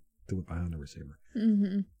that a lot, threw it behind the receiver.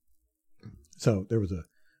 Mm-hmm. So there was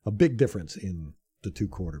a big difference in the two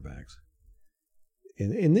quarterbacks.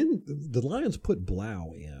 And then the Lions put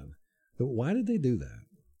Blau in. But why did they do that?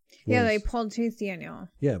 They pulled Chase Daniel.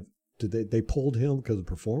 Yeah. Did they pulled him because of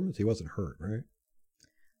performance? He wasn't hurt, right?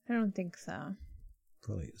 I don't think so.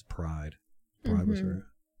 Probably his pride. Pride was hurt.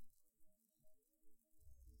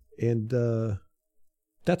 And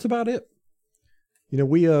that's about it. You know,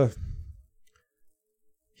 we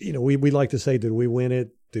like to say, did we win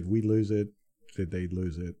it? Did we lose it? Did they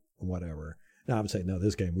lose it? Whatever. Now, I would say, no,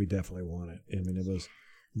 this game, we definitely won it. I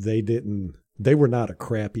mean, they were not a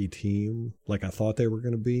crappy team like I thought they were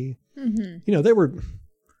going to be. Mm-hmm. You know, they were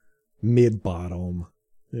mid-bottom,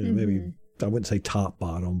 you know, maybe I wouldn't say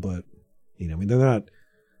top-bottom, but, you know, I mean, they're not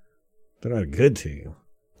a good team.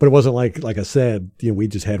 But it wasn't like I said, you know, we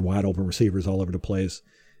just had wide open receivers all over the place.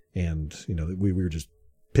 And, you know, we were just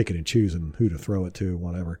picking and choosing who to throw it to,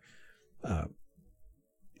 whatever.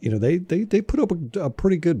 You know, they put up a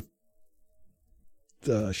pretty good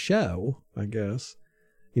show, I guess.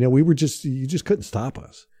 You know, you just couldn't stop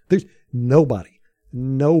us. There's nobody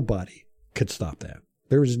could stop that.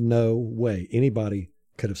 There was no way anybody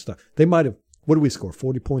could have stopped. They might have, what did we score?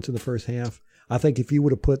 40 points in the first half? I think if you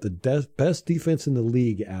would have put the best defense in the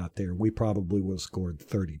league out there, we probably would have scored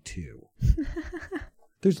 32.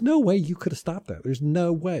 There's no way you could have stopped that. There's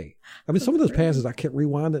no way. I mean, some of those passes, I kept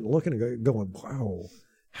rewinding and looking and going, wow,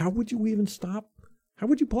 how would you even stop? How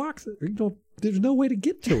would you block it? You know, there's no way to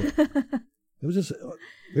get to it.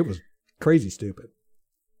 It was crazy stupid.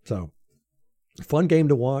 So, fun game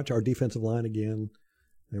to watch. Our defensive line again,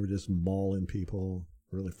 they were just mauling people.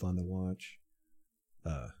 Really fun to watch.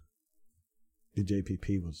 The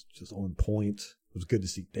JPP was just on point. It was good to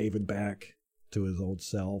see David back to his old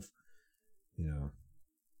self. You know,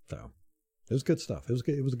 so it was good stuff. It was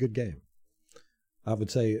good. It was a good game. I would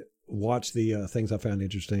say watch the things I found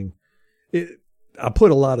interesting. I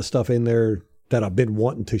put a lot of stuff in there that I've been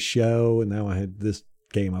wanting to show, and now I had this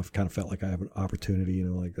game. I've kind of felt like I have an opportunity. You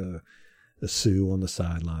know, like the Sue on the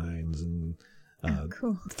sidelines and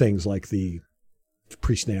cool. Things like the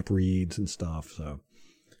pre-snap reads and stuff. So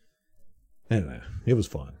anyway, it was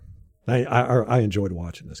fun. I enjoyed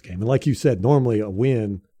watching this game. And like you said, normally a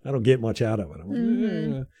win, I don't get much out of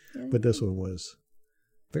it. But this one was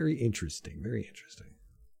very interesting. Very interesting.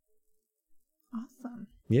 Awesome.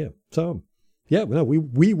 Yeah. So, yeah, no,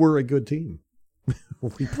 we were a good team.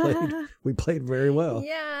 we played very well.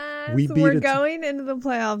 Yeah. We're going into the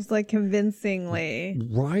playoffs like convincingly.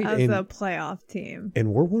 Right. As a playoff team.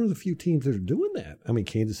 And we're one of the few teams that are doing that. I mean,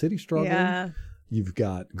 Kansas City struggling. Yeah. You've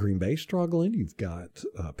got Green Bay struggling. You've got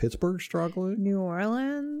Pittsburgh struggling. New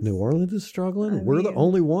Orleans is struggling. We're the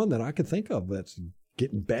only one that I can think of that's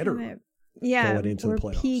getting better. Going into the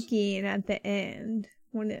playoffs. Peaking at the end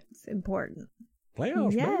when it's important.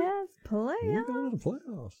 Playoffs, yes, man. Playoffs. We're going to the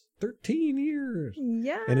playoffs. 13 years.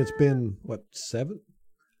 Yeah. And it's been,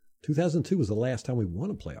 2002 was the last time we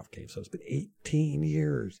won a playoff game. So it's been 18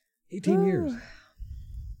 years. 18 years.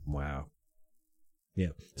 Wow. Yeah.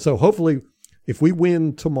 So hopefully, if we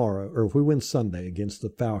win tomorrow, or if we win Sunday against the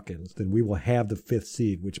Falcons, then we will have the 5th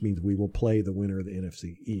seed, which means we will play the winner of the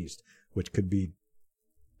NFC East, which could be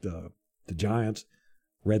the Giants,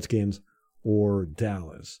 Redskins, or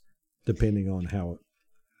Dallas, depending on how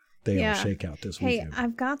they all shake out this weekend. Hey,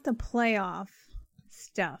 I've got the playoff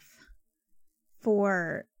stuff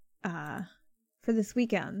for this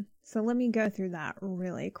weekend, so let me go through that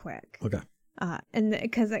really quick. Okay. And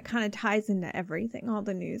because it kind of ties into everything, all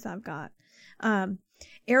the news I've got.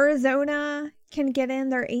 Arizona can get in.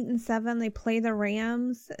 They're 8-7. They play the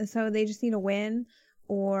Rams, so they just need a win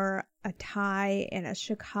or a tie and a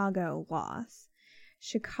Chicago loss.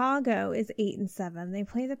 Chicago is 8-7. They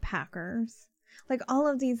play the Packers. Like all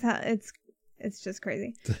of these, it's just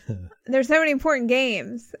crazy. There's so many important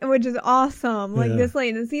games, which is awesome. Like this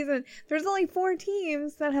late in the season, there's only 4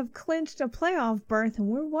 teams that have clinched a playoff berth, and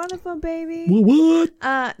we're one of them, baby. What?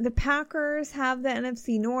 The Packers have the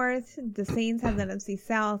NFC North. The Saints have the NFC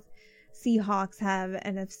South. Seahawks have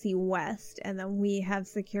NFC West, and then we have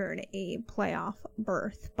secured a playoff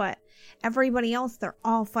berth. But everybody else, they're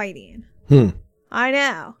all fighting. I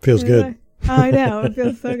know. Feels good. I know. It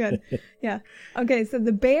feels so good. Yeah. Okay, so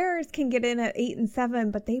the Bears can get in at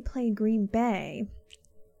 8-7, but they play Green Bay.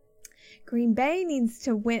 Green Bay needs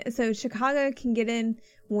to win. So Chicago can get in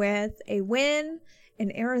with a win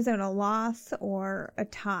an Arizona loss or a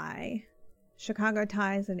tie. Chicago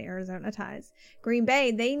ties and Arizona ties. Green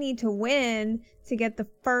Bay, they need to win to get the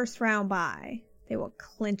first round bye. They will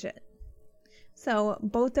clinch it. So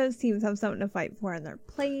both those teams have something to fight for, and they're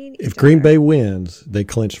playing each If Green other. Bay wins, they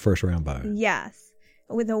clinch the first round bye. Yes.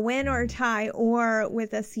 With a win or a tie, or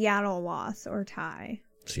with a Seattle loss or tie.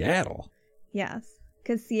 Seattle? Yes.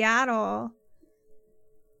 Because Seattle...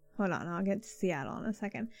 Hold on, I'll get to Seattle in a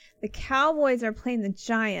second. The Cowboys are playing the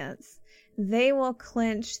Giants. They will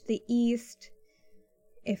clinch the East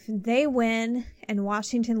if they win and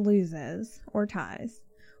Washington loses or ties,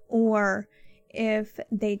 or if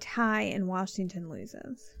they tie and Washington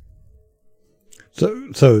loses.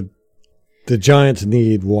 So the Giants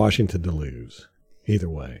need Washington to lose either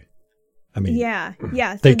way. I mean, yeah. So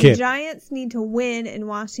they the Giants need to win and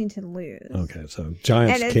Washington lose. Okay, so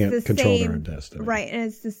Giants can't control their own destiny. Right, and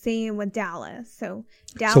it's the same with Dallas. So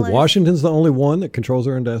Washington's the only one that controls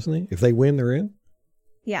their own destiny? If they win, they're in?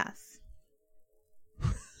 Yes.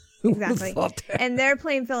 Exactly. And they're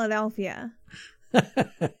playing Philadelphia.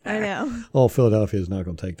 I know. Oh, Philadelphia's not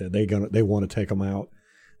going to take that. They want to take them out.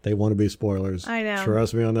 They want to be spoilers. I know.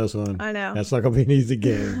 Trust me on this one. I know. That's not going to be an easy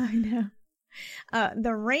game. I know.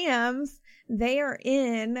 The Rams, they are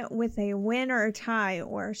in with a win or a tie,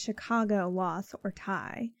 or a Chicago loss or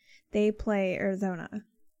tie. They play Arizona.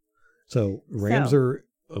 So Rams are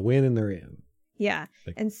a win and they're in. Yeah.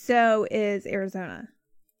 And so is Arizona.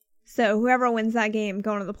 So whoever wins that game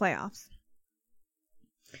going to the playoffs.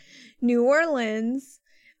 New Orleans,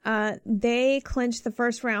 they clinched the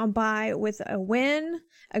first round bye with a win,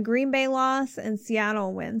 a Green Bay loss, and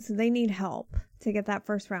Seattle win. So they need help to get that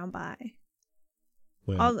first round bye.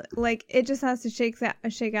 Well, it just has to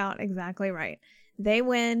shake out exactly right. They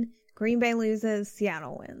win, Green Bay loses,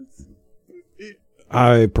 Seattle wins.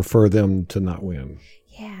 I prefer them to not win.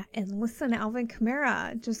 Yeah, and listen, Alvin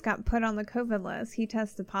Kamara just got put on the COVID list. He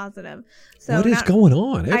tested positive. So what is going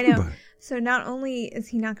on? Everybody. I know. So not only is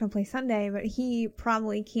he not going to play Sunday, but he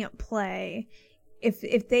probably can't play.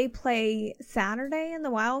 If they play Saturday in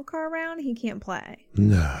the wild card round, he can't play.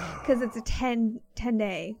 No. Because it's a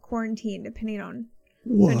 10-day quarantine, depending on...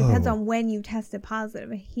 Whoa. So it depends on when you tested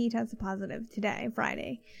positive. He tested positive today,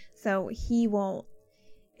 Friday. So he won't...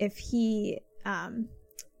 If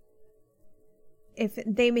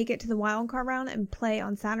they make it to the wild card round and play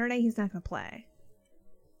on Saturday, he's not going to play.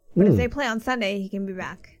 But if they play on Sunday, he can be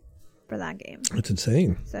back for that game. That's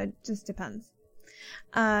insane. So it just depends.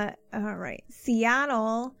 All right.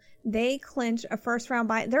 Seattle, they clinch a first round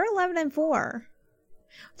bye. They're 11-4.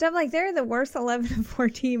 So I'm like, they're the worst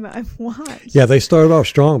 11-4 team I've watched. Yeah, they started off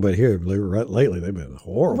strong, but here lately they've been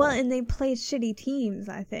horrible. Well, and they played shitty teams,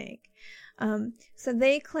 I think. So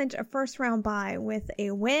they clinch a first round bye with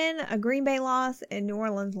a win, a Green Bay loss, and New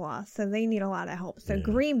Orleans loss. So they need a lot of help. So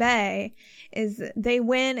Green Bay they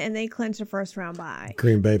win and they clinch a first round bye.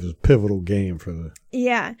 Green Bay was a pivotal game for the...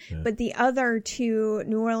 Yeah, but the other two,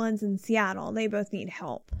 New Orleans and Seattle, they both need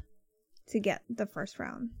help to get the first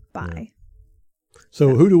round bye. Yeah.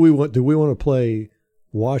 So who do we want? Do we want to play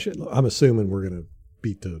Washington? I'm assuming we're going to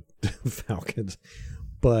beat the Falcons.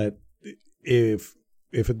 But if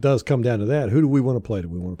it does come down to that, who do we want to play? Do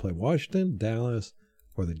we want to play Washington, Dallas,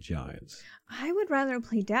 or the Giants? I would rather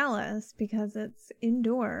play Dallas because it's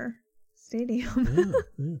indoor stadium.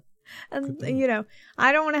 Yeah. And,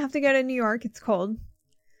 I don't want to have to go to New York. It's cold.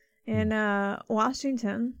 And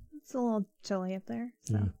Washington, it's a little chilly up there.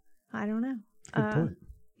 So I don't know. Good point.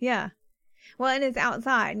 Yeah. Well, and it's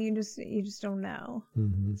outside, and you just don't know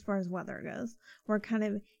as far as weather goes. We're kind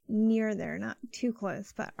of near there, not too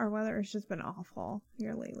close, but our weather has just been awful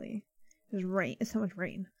here lately. There's rain, so much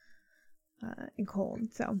rain, and cold.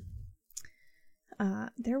 So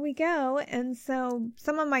there we go. And so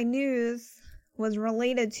some of my news was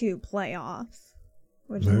related to playoffs,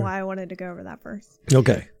 which is why I wanted to go over that first.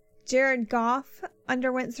 Okay. Jared Goff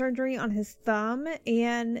underwent surgery on his thumb,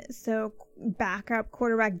 and so backup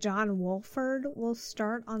quarterback John Wolford will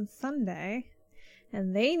start on Sunday,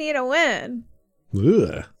 and they need a win.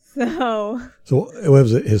 Ugh. So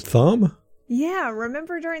was it his thumb? Yeah,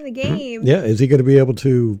 remember during the game? Yeah, is he going to be able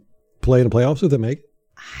to play in the playoffs if they make it?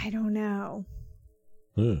 I don't know.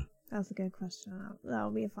 Yeah. That's a good question.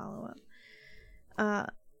 That'll be a follow-up.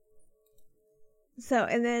 So,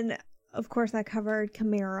 and then, of course, I covered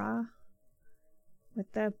Kamara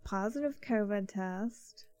with the positive COVID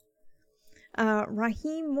test.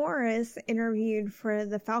 Raheem Morris interviewed for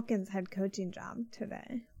the Falcons head coaching job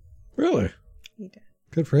today. Really? He did.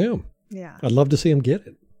 Good for him. Yeah. I'd love to see him get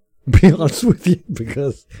it, to be honest with you,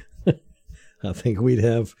 because I think we'd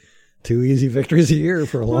have 2 easy victories a year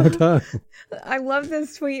for a long time. I love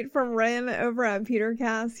this tweet from Ren over at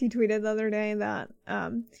Petercast. He tweeted the other day that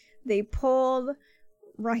they pulled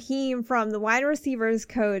Raheem from the wide receivers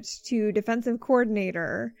coach to defensive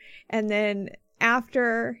coordinator. And then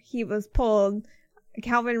after he was pulled,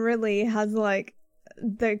 Calvin Ridley has like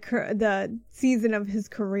the season of his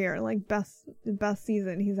career, like the best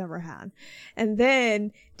season he's ever had. And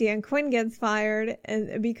then Dan Quinn gets fired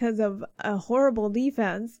and because of a horrible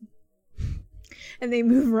defense. And they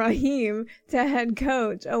move Raheem to head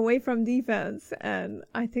coach away from defense. And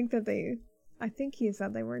I think he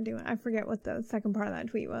said they weren't doing, I forget what the second part of that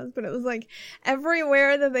tweet was, but it was like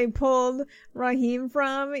everywhere that they pulled Raheem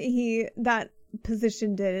from, that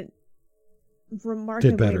position did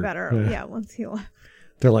remarkably better. Yeah, once he left.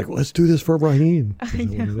 They're like, let's do this for Raheem. I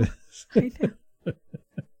know.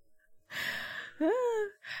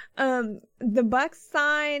 The Bucs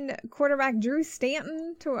signed quarterback Drew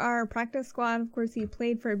Stanton to our practice squad. Of course, he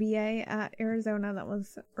played for BA at Arizona. That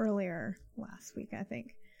was earlier last week, I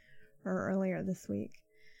think, or earlier this week.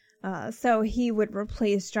 So he would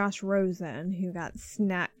replace Josh Rosen, who got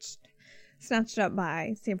snatched up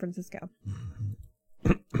by San Francisco.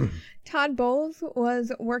 Todd Bowles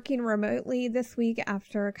was working remotely this week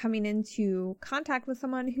after coming into contact with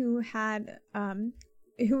someone who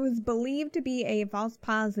was believed to be a false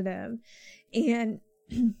positive. And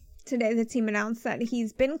today the team announced that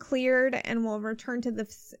he's been cleared and will return to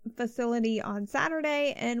the facility on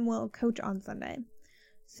Saturday and will coach on Sunday.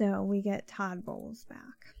 So we get Todd Bowles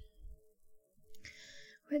back.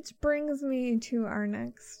 Which brings me to our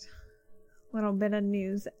next little bit of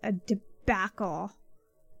news, a debacle.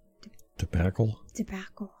 Debacle?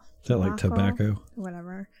 Debacle. Is that like tobacco?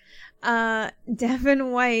 Whatever.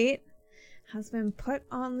 Devin White has been put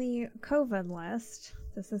on the COVID list.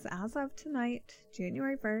 This is as of tonight,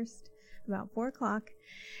 January 1st, about 4 o'clock.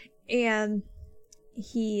 And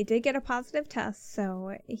he did get a positive test,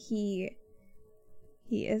 so he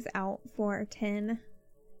is out for 10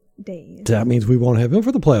 days. That means we won't have him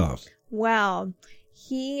for the playoffs. Well,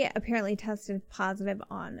 he apparently tested positive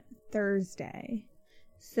on Thursday.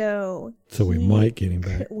 So we might get him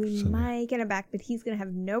back. We might get him back, but he's going to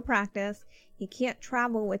have no practice. He can't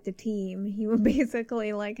travel with the team. He would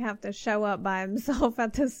basically like have to show up by himself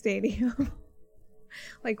at the stadium,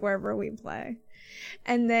 like wherever we play.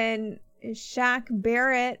 And then Shaq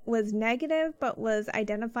Barrett was negative, but was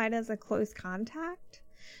identified as a close contact.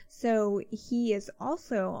 So he is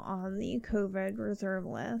also on the COVID reserve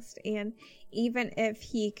list. And even if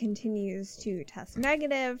he continues to test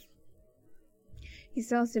negative, he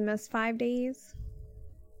still has to miss 5 days.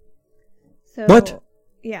 So, what?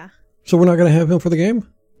 Yeah. So we're not going to have him for the game?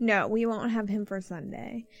 No, we won't have him for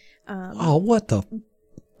Sunday. What the?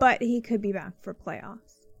 But he could be back for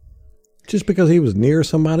playoffs. Just because he was near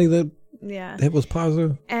somebody that was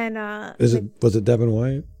positive? And was it Devin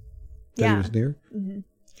White that he was near? Mm-hmm.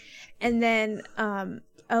 And then,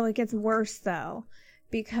 it gets worse though,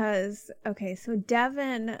 because, so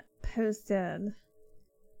Devin posted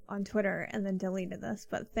on Twitter and then deleted this,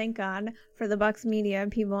 but thank God for the Bucs media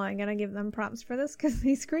people. I'm gonna give them props for this because they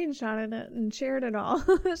screenshotted it and shared it all.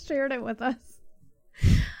 Shared it with us.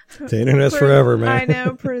 The internet's forever, man. I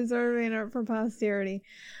know, preserving it for posterity.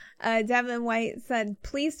 Devin White said,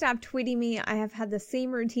 "Please stop tweeting me. I have had the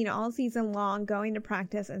same routine all season long, going to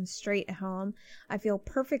practice and straight home. I feel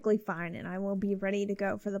perfectly fine and I will be ready to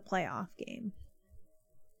go for the playoff game."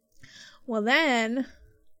 Well then,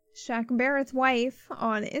 Shaq Barrett's wife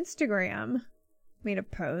on Instagram made a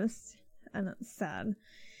post and it said,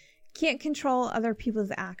 "Can't control other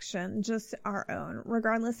people's action, just our own,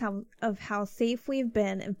 regardless of how safe we've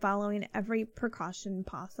been in following every precaution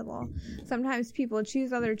possible. Sometimes people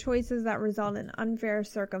choose other choices that result in unfair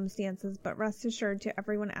circumstances, but rest assured to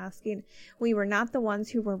everyone asking, we were not the ones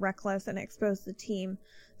who were reckless and exposed the team.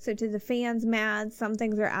 So to the fans mad, some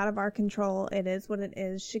things are out of our control. It is what it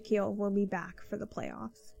is. Shaquille will be back for the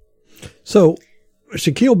playoffs." So,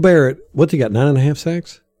 Shaquille Barrett, what's he got, 9.5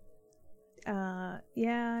 sacks? 9.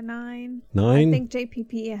 9? I think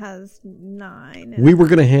JPP has 9. We were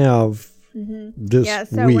going to have this Yeah,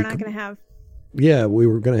 so week. we're not going to have... Yeah, we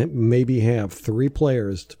were going to maybe have 3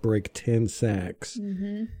 players to break 10 sacks.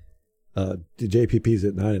 Mm-hmm. The JPP's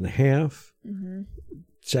at 9.5. Mm-hmm.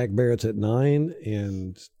 Shaq Barrett's at 9,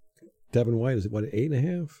 and Devin White is at,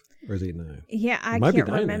 8.5? Or is he 9? Yeah, I can't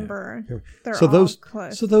remember. They're so all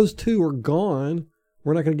close. So those 2 are gone.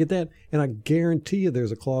 We're not going to get that. And I guarantee you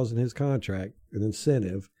there's a clause in his contract, an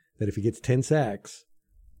incentive, that if he gets 10 sacks,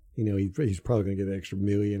 he's probably going to get an extra $1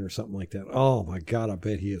 million or something like that. Oh, my God, I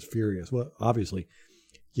bet he is furious. Well, obviously,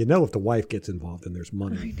 you know, if the wife gets involved, then there's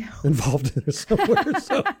money involved in there somewhere.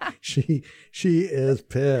 So she is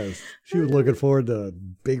pissed. She was looking forward to a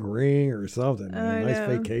big ring or something, a nice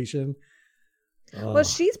vacation. Well,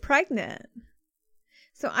 she's pregnant.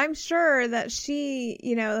 So I'm sure that she,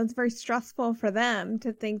 you know, it's very stressful for them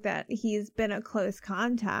to think that he's been a close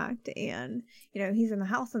contact and, you know, he's in the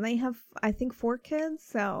house and they have, I think, 4 kids.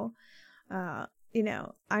 So, you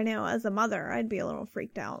know, I know as a mother, I'd be a little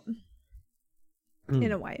freaked out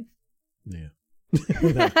in a wife. Yeah.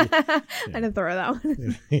 I didn't throw that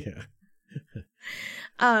one. Yeah.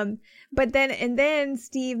 But then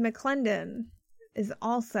Steve McClendon is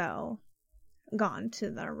also gone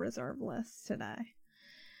to the reserve list today.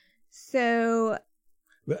 So,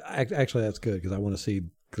 but actually, that's good because I want to see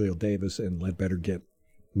Khalil Davis and Ledbetter get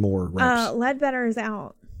more reps. Ledbetter is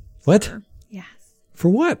out. What? Sir. Yes. For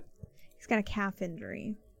what? He's got a calf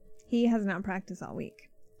injury. He has not practiced all week.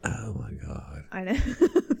 Oh my God. I know.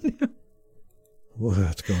 No.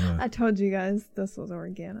 What's going on? I told you guys this was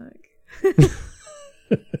organic.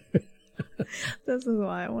 This is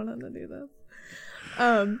why I wanted to do this.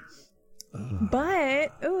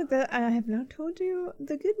 But I have not told you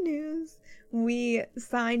the good news. We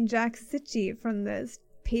signed Jack Sitchie from the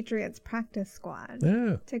Patriots practice squad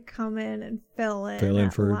to come in and fill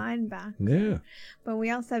in for linebacker. Yeah. But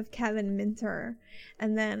we also have Kevin Minter,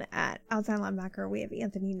 and then at outside linebacker we have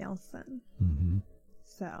Anthony Nelson. Mm-hmm.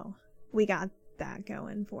 So we got that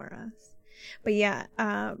going for us. But yeah,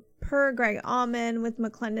 per Greg Allman with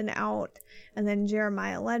McClendon out, and then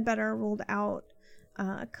Jeremiah Ledbetter ruled out.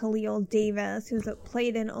 Khalil Davis, who's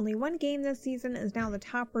played in only 1 game this season, is now the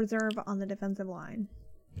top reserve on the defensive line.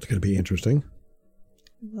 It's going to be interesting.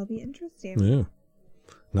 It will be interesting. Yeah.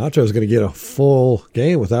 Nacho's going to get a full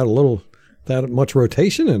game without that much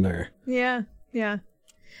rotation in there. Yeah. Yeah.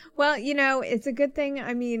 Well, you know, it's a good thing.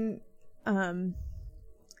 I mean,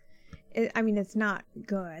 it's not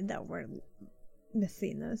good that we're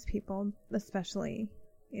missing those people, especially,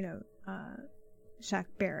 you know, Shaq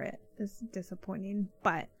Barrett is disappointing,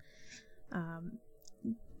 but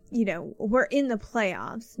you know, we're in the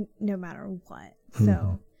playoffs no matter what.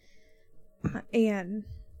 So and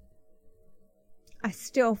I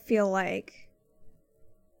still feel like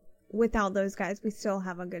without those guys we still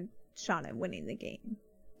have a good shot at winning the game.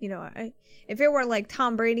 You know, if it were like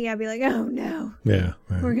Tom Brady, I'd be like, oh no,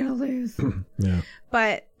 we're gonna lose. Yeah,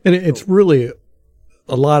 but it's really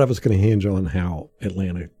a lot of it's going to hinge on how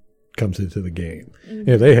Atlanta comes into the game. Mm-hmm. You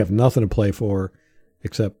know, they have nothing to play for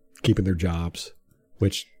except keeping their jobs,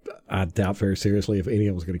 which I doubt very seriously if any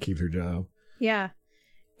of them is going to keep their job. Yeah.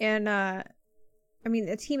 And, I mean,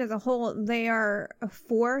 the team as a whole, they are a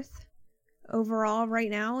 4th overall right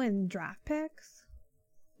now in draft picks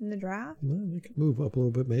in the draft. Well, they could move up a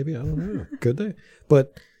little bit, maybe. I don't know. Could they?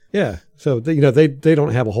 But, yeah. So, you know, they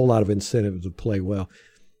don't have a whole lot of incentive to play well.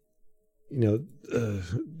 You know,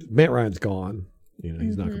 Matt Ryan's gone. You know,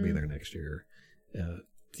 he's not going to be there next year.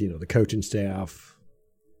 You know, the coaching staff,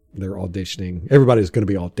 they're auditioning. Everybody's going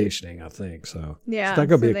to be auditioning, I think. So it's not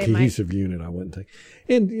going to be a cohesive unit, I wouldn't think.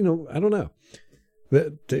 And, you know, I don't know.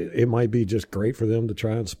 It might be just great for them to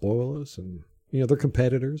try and spoil us. And, you know, they're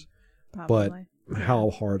competitors. Probably. But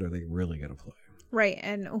how hard are they really going to play? Right.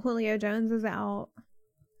 And Julio Jones is out.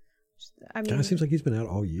 I mean, it seems like he's been out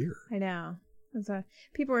all year. I know. So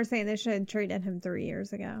people were saying they should have traded him 3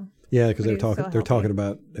 years ago. Yeah, because they're talking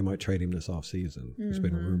about they might trade him this offseason. There's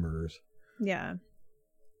been rumors. Yeah.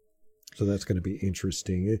 So that's going to be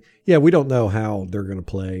interesting. Yeah, we don't know how they're going to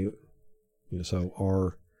play. You know, so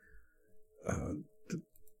our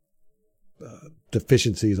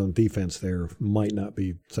deficiencies on defense there might not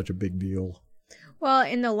be such a big deal. Well,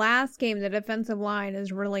 in the last game, the defensive line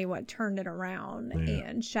is really what turned it around,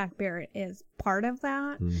 and Shaq Barrett is part of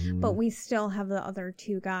that. Mm-hmm. But we still have the other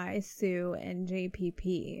 2 guys, Sue and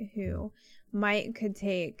JPP, who could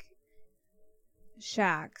take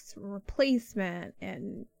Shaq's replacement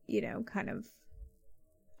and, you know, kind of,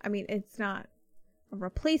 I mean, it's not a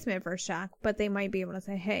replacement for Shaq, but they might be able to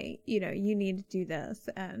say, hey, you know, you need to do this,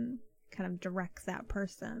 and kind of directs that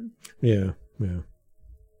person. Yeah.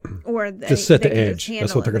 Or just set the edge.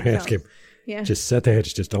 That's what they're going to ask him. Yeah. Just set the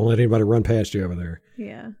edge. Just don't let anybody run past you over there.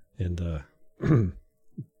 Yeah. And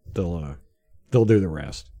they'll do the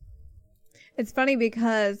rest. It's funny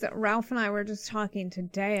because Ralph and I were just talking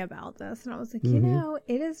today about this, and I was like, you know,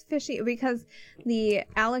 it is fishy because the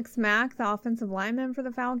Alex Mack, the offensive lineman for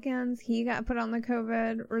the Falcons, he got put on the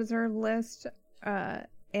COVID reserve list,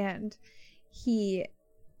 and he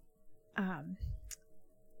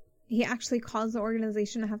actually caused the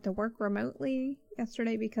organization to have to work remotely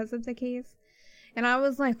yesterday because of the case. And I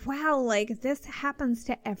was like, wow, like this happens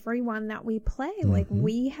to everyone that we play. Mm-hmm. Like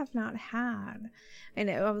we have not had. And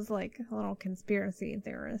I was like a little conspiracy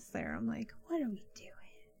theorist there. I'm like, what are we doing?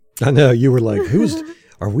 I know. You were like,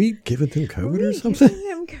 are we giving them COVID or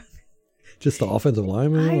something? Just the offensive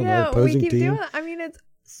lineman on the opposing team? I mean, it's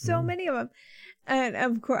so many of them. And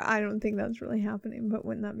of course, I don't think that's really happening, but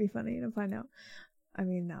wouldn't that be funny to find out? I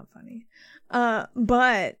mean, not funny.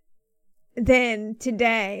 But then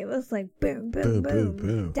today it was like boom, boom, boom,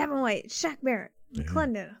 boom. Devin White, Shaq Barrett,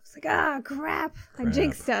 Clendon. I was like, crap. I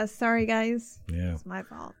jinxed us. Sorry, guys. Yeah. It's my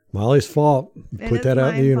fault. Molly's fault. Put that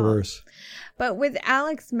out in the universe. But with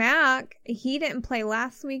Alex Mack, he didn't play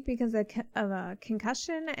last week because of a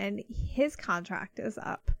concussion, and his contract is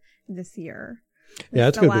up this year. Yeah,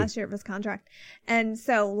 it's the last year of his contract. And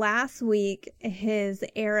so last week, his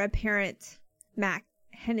heir apparent, Mac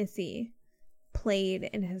Hennessy, played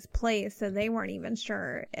in his place, so they weren't even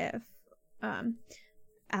sure if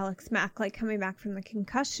Alex Mack, like coming back from the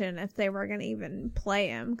concussion, if they were going to even play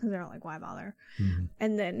him, because they're like, why bother? Mm-hmm.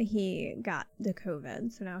 And then he got the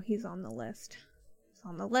COVID, so now he's on the list. He's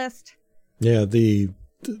on the list. Yeah, the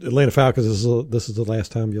Atlanta Falcons, this is the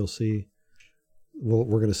last time you'll see,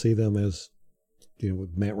 we're going to see them as,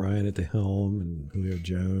 with Matt Ryan at the helm and Julio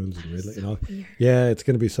Jones and Ridley. Yeah, it's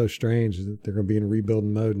going to be so strange. They're going to be in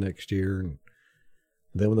rebuilding mode next year, and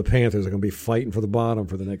then when the Panthers are going to be fighting for the bottom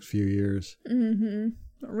for the next few years. Mm-hmm.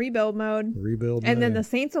 Rebuild mode. And then the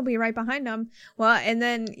Saints will be right behind them. Well, and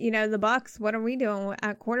then, the Bucs, what are we doing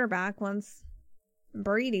at quarterback once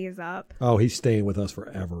Brady's up? Oh, he's staying with us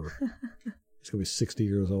forever. He's going to be 60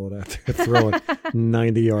 years old after throwing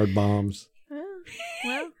 90-yard bombs.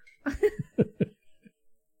 Well.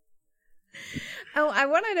 Oh, I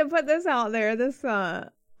wanted to put this out there.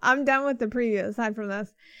 I'm done with the preview aside from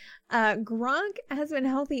this. Gronk has been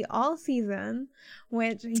healthy all season,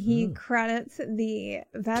 which he credits the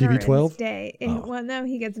Veterans Day. Well, no,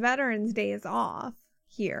 he gets Veterans Days off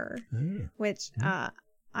here, which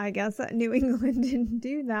I guess New England didn't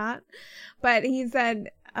do that. But he said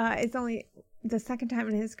it's only the second time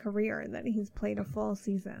in his career that he's played a full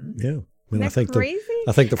season. Yeah. I think crazy?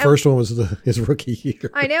 I think the first one was his rookie year.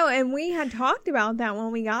 I know, and we had talked about that when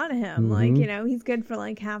we got him. Mm-hmm. Like, he's good for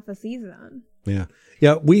like half a season. Yeah.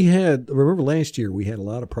 Yeah, remember last year we had a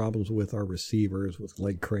lot of problems with our receivers with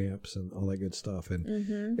leg cramps and all that good stuff.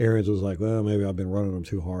 And Aaron's was like, well, maybe I've been running them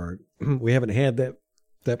too hard. We haven't had that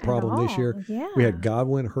problem this year. Yeah. We had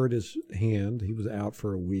Godwin hurt his hand. He was out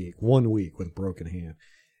for 1 week with a broken hand.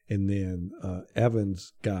 And then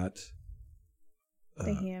Evans got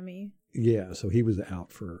the hammy. Yeah, so he was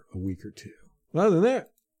out for a week or two. Other than that,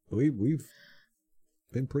 we've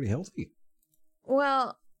been pretty healthy.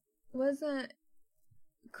 Well, wasn't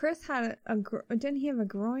Chris had didn't he have a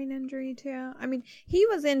groin injury too? I mean, he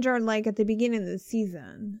was injured like at the beginning of the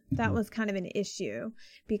season. That was kind of an issue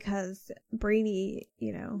because Brady,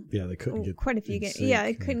 yeah, they couldn't get quite a few games. Yeah,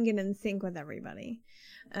 it couldn't get in sync with everybody,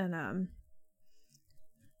 and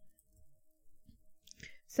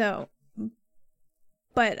so.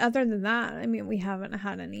 But other than that, I mean, we haven't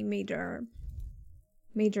had any major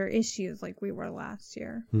issues like we were last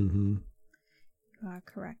year. Mm-hmm.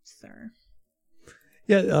 Correct, sir.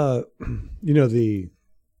 Yeah, the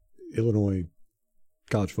Illinois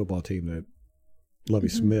college football team that Lovie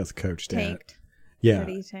Smith coached tanked. Yeah,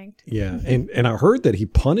 he tanked. Yeah, and I heard that he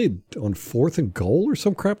punted on 4th and goal or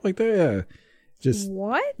some crap like that. Yeah. Just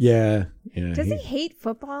what? Yeah. Does he hate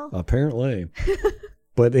football? Apparently,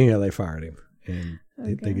 but they fired him. And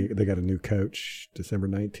they got a new coach December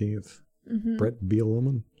 19th, Brett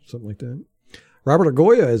Bielema, something like that. Robert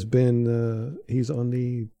Agoya has been, he's on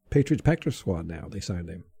the Patriots practice squad now. They signed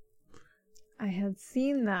him. I had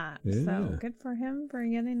seen that. Yeah. So good for him for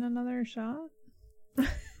getting another shot.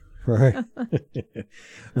 Right.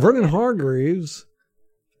 Vernon Hargreaves,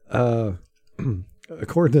 according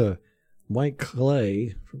to Mike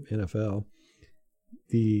Clay from NFL,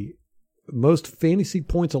 the most fantasy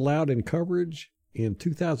points allowed in coverage in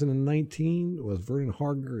 2019 was Vernon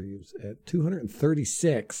Hargreaves at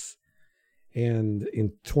 236. And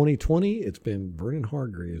in 2020, it's been Vernon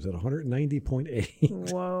Hargreaves at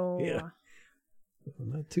 190.8. Whoa. Yeah.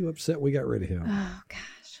 I'm not too upset we got rid of him. Oh,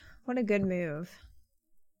 gosh. What a good move.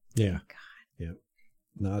 Yeah. Oh, God. Yeah.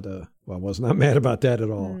 Not, I was not mad about that at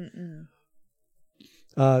all.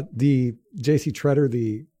 The J.C. Tretter,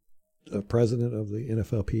 the president of the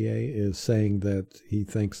NFLPA, is saying that he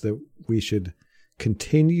thinks that we should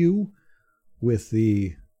continue with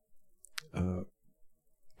the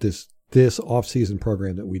this off-season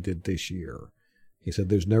program that we did this year. He said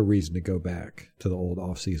there's no reason to go back to the old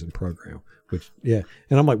off-season program. Which, yeah,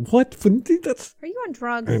 and I'm like, what? That's are you on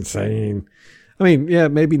drugs? Insane. I mean, yeah,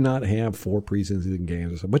 maybe not have 4 preseason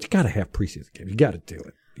games or something, but you got to have preseason games. You got to do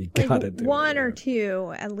it. You got to do one it. Or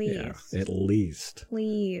 2 at least. Yeah, at least.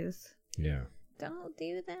 Please. Yeah. Don't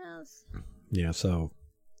do this. Yeah, so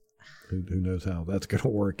who knows how that's going to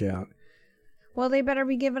work out. Well, they better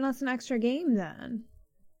be giving us an extra game then.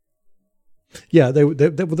 Yeah,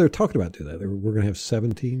 they're talking about doing that. We're going to have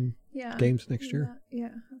 17 games next year. Yeah,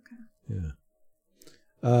 okay. Yeah.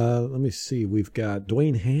 Let me see. We've got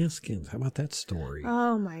Dwayne Haskins. How about that story?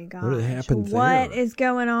 Oh my gosh. What happened there? What is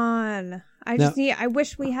going on? I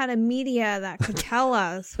wish we had a media that could tell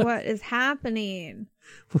us what is happening.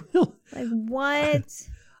 Well, like what?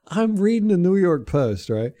 I'm reading the New York Post,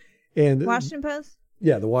 right? And Washington Post?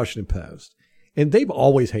 Yeah, the Washington Post. And they've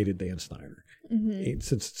always hated Dan Snyder. Mm-hmm.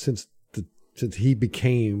 Since he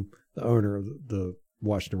became the owner of the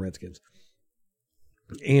Washington Redskins.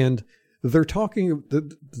 And they're talking,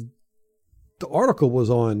 the article was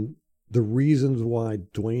on the reasons why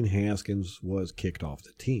Dwayne Haskins was kicked off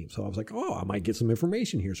the team. So I was like, I might get some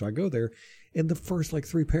information here. So I go there, and the first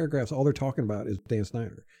 3 paragraphs, all they're talking about is Dan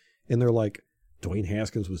Snyder. And they're like, Dwayne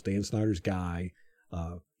Haskins was Dan Snyder's guy.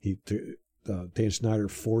 Dan Snyder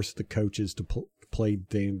forced the coaches to play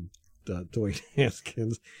Dwayne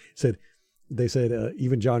Haskins. They said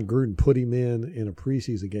even John Gruden put him in a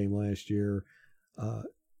preseason game last year,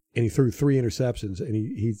 and he threw 3 interceptions, and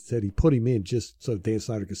he said he put him in just so Dan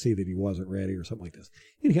Snyder could see that he wasn't ready or something like this.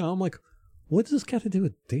 Anyhow, I'm like, what does this got to do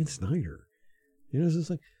with Dan Snyder? It's just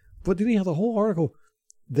like, but anyhow, the whole article,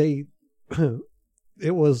 it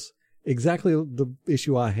was exactly the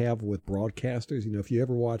issue I have with broadcasters. If you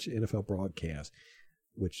ever watch NFL broadcast,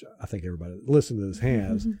 which I think everybody listening to this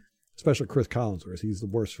has, especially Chris Collinsworth, he's the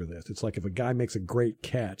worst for this. It's like if a guy makes a great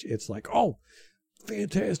catch, it's like, oh,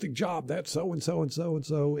 fantastic job, that's so and so and so and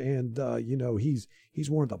so, and he's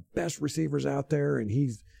one of the best receivers out there, and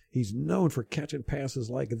he's known for catching passes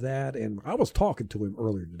like that. And I was talking to him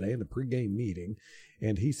earlier today in the pregame meeting,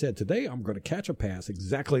 and he said, today I'm going to catch a pass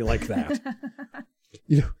exactly like that.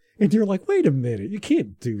 And you're like, wait a minute, you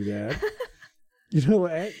can't do that.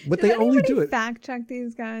 But they only do it. Fact check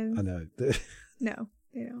these guys. I know. No,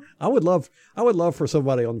 they don't. I would love for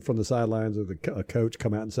somebody from the sidelines or a coach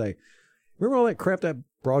come out and say, remember all that crap that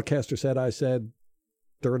broadcaster said I said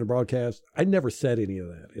during the broadcast? I never said any of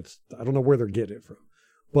that. I don't know where they're getting it from.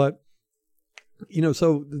 But,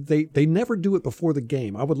 so they never do it before the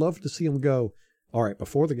game. I would love to see them go, all right,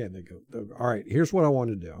 before the game, they go, all right, here's what I want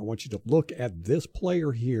to do. I want you to look at this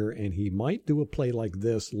player here, and he might do a play like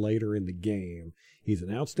this later in the game. He's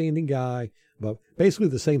an outstanding guy. But basically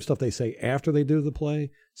the same stuff they say after they do the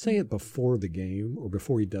play, say it before the game or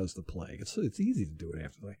before he does the play. It's easy to do it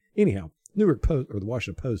after the play. Anyhow, New York Post or the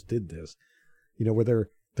Washington Post did this, where they're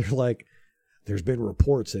like, there's been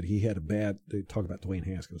reports that they talk about Dwayne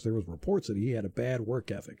Haskins. There was reports that he had a bad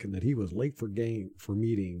work ethic and that he was late for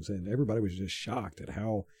meetings, and everybody was just shocked at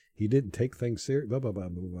how he didn't take things serious, blah, blah, blah,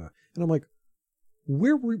 blah, blah. And I'm like,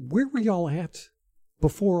 where were y'all at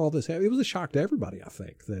before all this happened? It was a shock to everybody, I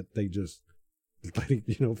think, that they just,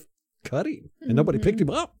 cut him and nobody picked him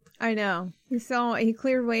up. I know. He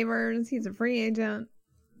cleared waivers. He's a free agent.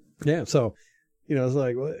 Yeah. So, it's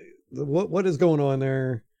like, what is going on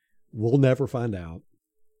there? We'll never find out,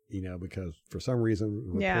 because for some reason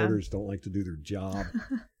reporters don't like to do their job.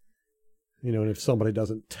 And if somebody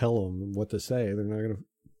doesn't tell them what to say, they're not going to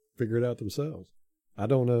figure it out themselves. I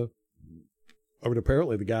don't know. I mean,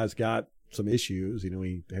 apparently the guy's got some issues.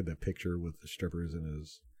 He had that picture with the strippers in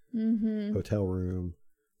his hotel room,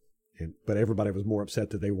 but everybody was more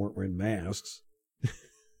upset that they weren't wearing masks.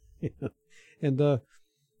 And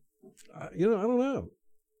I don't know.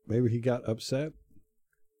 Maybe he got upset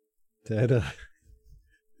that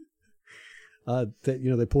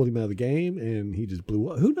they pulled him out of the game and he just blew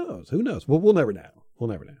up. Who knows? Well, we'll never know.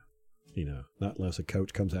 Not unless a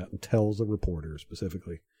coach comes out and tells a reporter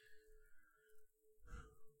specifically.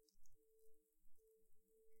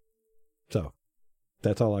 So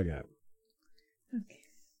that's all I got. Okay.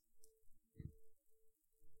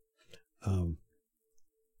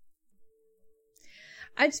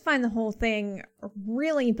 I just find the whole thing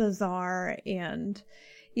really bizarre, and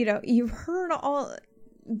you've heard all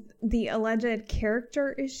the alleged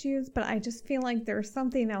character issues, but I just feel like there's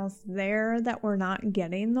something else there that we're not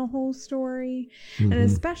getting the whole story. And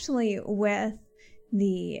especially with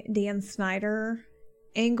the Dan Snyder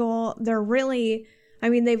angle, they're really,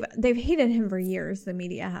 they've hated him for years, the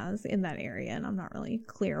media has, in that area, and I'm not really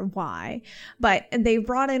clear why. But they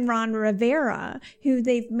brought in Ron Rivera, who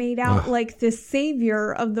they've made out like the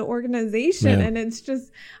savior of the organization. Yeah. And it's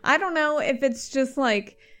just, I don't know if it's just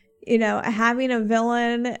like, having a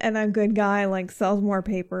villain and a good guy like sells more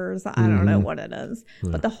papers. I don't know what it is,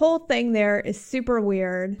 but the whole thing there is super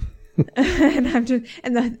weird. And I'm just,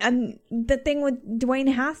 and the thing with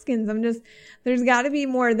Dwayne Haskins, there's got to be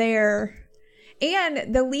more there,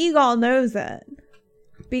 and the league all knows it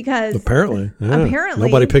because apparently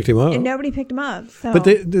nobody picked him up, and nobody picked him up. So. But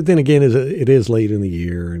then again, it is late in the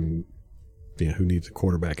year, and who needs a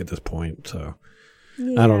quarterback at this point? So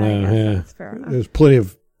I don't know. Yeah, there's plenty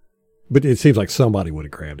of, but it seems like somebody would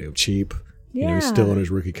have grabbed him cheap. Yeah, he's still on his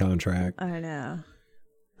rookie contract. I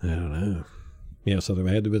don't know. Yeah, so there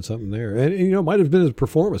had to have been something there. And it might have been his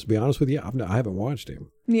performance, to be honest with you. I haven't watched him.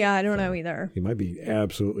 Yeah, I don't know either. He might be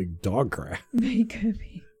absolutely dog crap. He could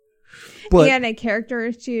be. But, he had a character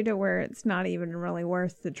issue to where it's not even really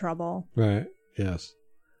worth the trouble. Right, yes.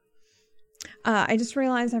 I just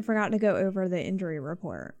realized I forgot to go over the injury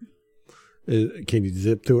report. Can you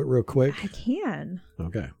zip through it real quick? I can.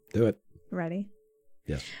 Okay, do it. Ready?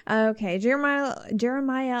 Yes. Okay,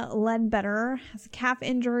 Jeremiah Ledbetter has a calf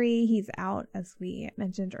injury. He's out, as we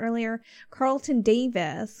mentioned earlier. Carlton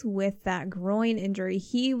Davis with that groin injury.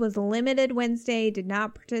 He was limited Wednesday, did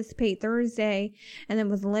not participate Thursday, and then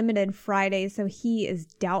was limited Friday, so he is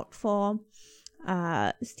doubtful.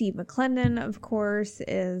 Steve McClendon, of course,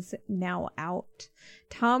 is now out.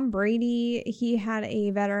 Tom Brady, he had a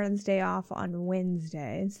Veterans Day off on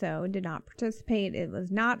Wednesday, so did not participate. It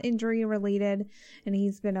was not injury related, and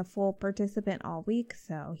he's been a full participant all week,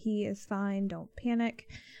 so he is fine. Don't panic.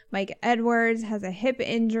 Mike Edwards has a hip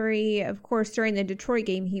injury. Of course, during the Detroit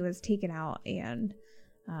game, he was taken out and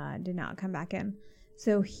did not come back in.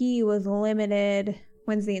 So he was limited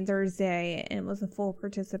Wednesday and Thursday and was a full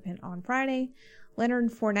participant on Friday.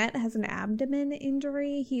 Leonard Fournette has an abdomen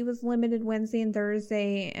injury. He was limited Wednesday and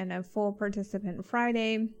Thursday and a full participant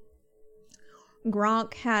Friday.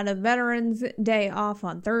 Gronk had a Veterans Day off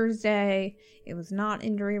on Thursday. It was not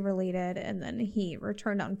injury related, and then he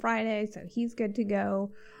returned on Friday, so he's good to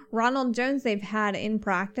go. Ronald Jones, they've had in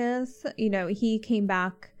practice. He came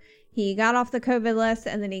back. He got off the COVID list,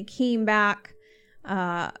 and then he came back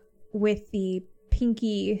with the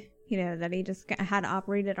pinky, that he just had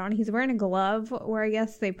operated on. He's wearing a glove where I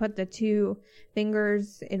guess they put the two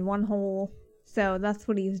fingers in one hole. So that's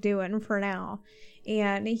what he's doing for now.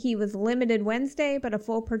 And he was limited Wednesday, but a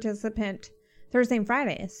full participant Thursday and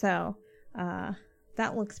Friday. So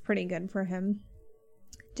that looks pretty good for him.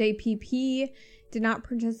 JPP did not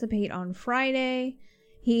participate on Friday.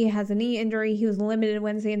 He has a knee injury. He was limited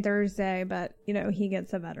Wednesday and Thursday, but, he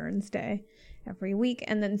gets a Veterans Day every week.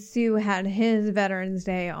 And then Sue had his Veterans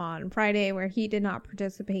Day on Friday where he did not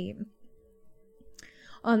participate.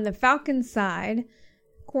 On the Falcons side,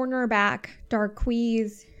 cornerback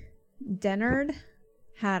Darqueze Dennard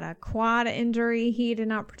had a quad injury. He did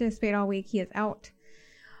not participate all week. He is out.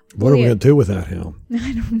 What are we going to do without him?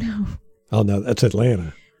 I don't know. Oh, no, that's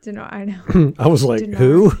Atlanta. I know. I was like,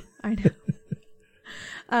 who? I know.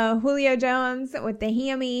 Julio Jones with the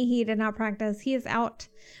hammy. He did not practice. He is out.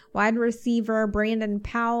 Wide receiver Brandon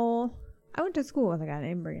Powell. I went to school with a guy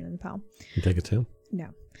named Brandon Powell. You think it's him? No.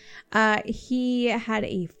 He had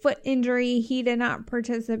a foot injury. He did not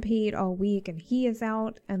participate all week, and he is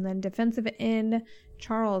out. And then defensive end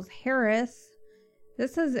Charles Harris.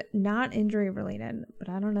 This is not injury related, but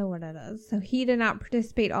I don't know what it is. So he did not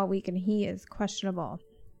participate all week, and he is questionable.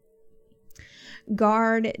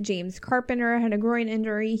 Guard James Carpenter had a groin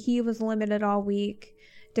injury. He was limited all week.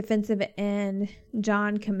 Defensive end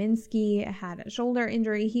John Kaminsky had a shoulder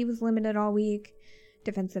injury. He was limited all week.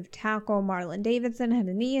 Defensive tackle Marlon Davidson had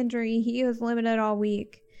a knee injury. He was limited all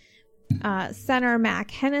week. Center Matt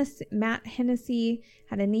Hennessy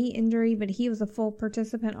had a knee injury, but he was a full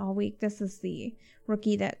participant all week. This is the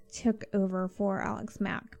rookie that took over for Alex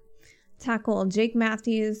Mack. Tackle Jake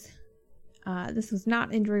Matthews. This was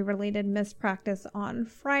not injury related. Missed practice on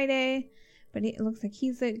Friday, but it looks like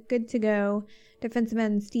he's good to go. Defensive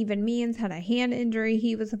end Steven Means had a hand injury.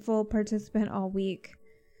 He was a full participant all week.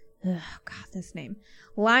 Oh, God, this name.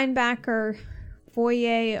 Linebacker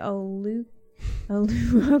Foye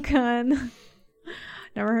Oluokun.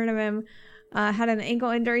 Never heard of him. Had an ankle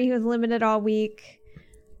injury. He was limited all week.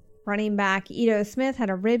 Running back Ito Smith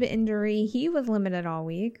had a rib injury. He was limited all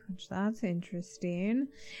week, which that's interesting.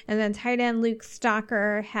 And then tight end Luke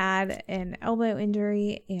Stocker had an elbow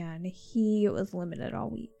injury, and he was limited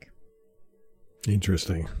all week.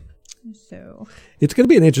 Interesting. So it's going to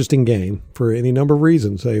be an interesting game for any number of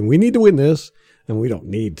reasons. Saying we need to win this, and we don't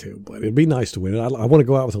need to, but it'd be nice to win it. I want to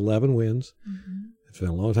go out with 11 wins. Mm-hmm. It's been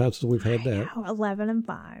a long time since we've had that.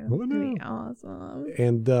 11-5. Would be awesome.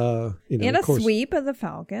 And and of course, sweep of the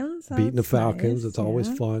Falcons. Beating the Falcons, nice. It's always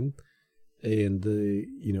fun. and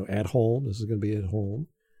at home. This is going to be at home.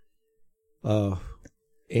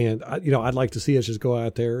 And I'd like to see us just go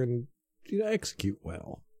out there and execute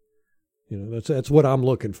well. That's what I'm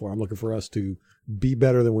looking for. I'm looking for us to be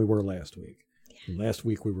better than we were last week. Yeah. Last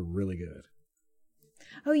week we were really good.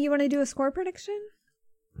 Oh, you want to do a score prediction?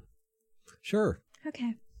 Sure.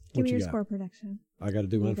 Okay. Give me your score prediction. I got to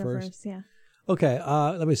do mine first? Yeah. Okay.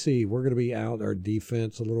 Let me see. We're going to be out our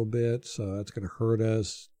defense a little bit, so that's going to hurt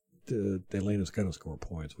us. Atlanta's going to score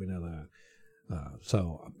points. We know that.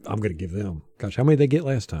 So I'm going to give them. Gosh, how many did they get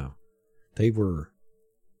last time? They were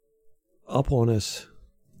up on us.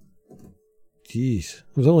 Jeez.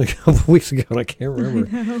 It was only a couple weeks ago, and I can't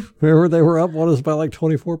remember. Remember they were up on us by like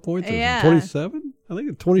 24 points? Yeah. 27? I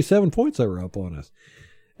think 27 points they were up on us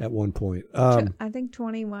at one point. I think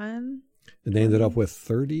 21. And they ended up with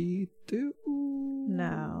 32?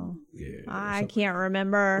 No. Yeah. I can't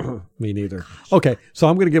remember. Me neither. Gosh. Okay, so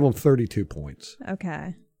I'm going to give them 32 points.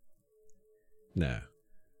 Okay. No.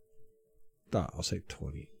 I'll say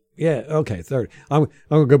 20. Yeah, okay, 30. I'm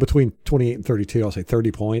going to go between 28 and 32. I'll say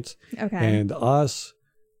 30 points. Okay. And us,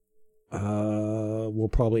 we'll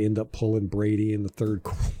probably end up pulling Brady in the third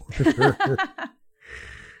quarter.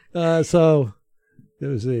 So,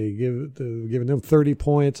 let's see, giving them 30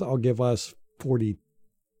 points, I'll give us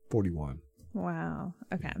 41. Wow,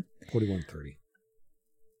 okay. 41-30.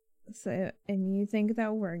 So, and you think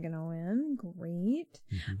that we're going to win? Great.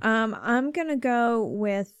 Mm-hmm. I'm going to go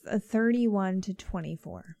with a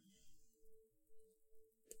 31-24.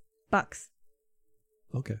 Bucks.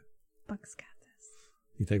 Okay. Bucks got this.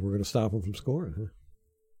 You think we're going to stop them from scoring, huh?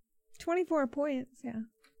 24 points, yeah.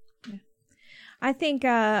 I think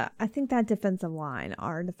that defensive line,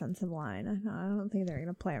 our defensive line, I don't think they're going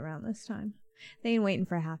to play around this time. They ain't waiting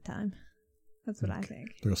for halftime. That's what I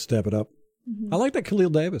think. They're going to step it up. Mm-hmm. I like that Khalil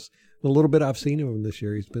Davis. The little bit I've seen of him this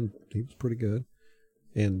year, he was pretty good.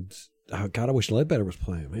 And God, I wish Ledbetter was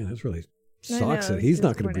playing. Man, that's really sucks that he's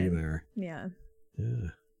not going to be there. Yeah.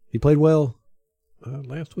 Yeah. He played well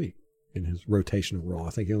last week in his rotational role. I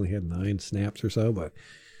think he only had 9 snaps or so, but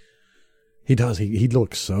he does. He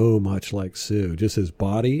looks so much like Sue. Just his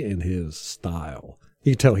body and his style.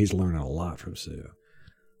 You can tell he's learning a lot from Sue.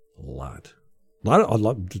 A lot.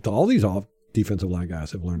 All these defensive line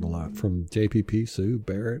guys have learned a lot from JPP, Sue,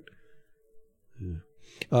 Barrett. Yeah.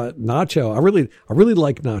 Nacho, I really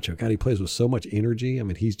like Nacho. God, he plays with so much energy. I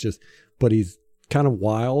mean, he's kind of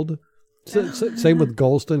wild. Same with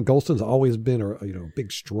Golston. Golston's always been a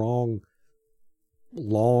big, strong,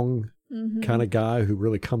 long kind of guy who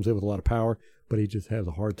really comes in with a lot of power, but he just has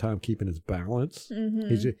a hard time keeping his balance.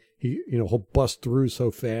 Mm-hmm. He'll bust through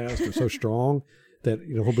so fast or so strong that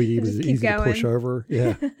he'll be easy to push over.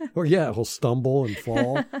 Yeah, or he'll stumble and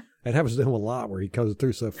fall. It happens to him a lot where he comes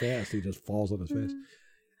through so fast he just falls on his face.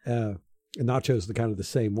 And Nacho's the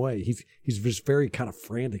same way. He's just very kind of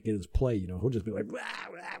frantic in his play. He'll just be like blah,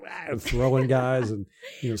 blah, blah, and throwing guys and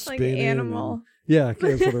spinning. Like animal. That's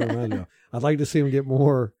what it reminds me of. I'd like to see him get a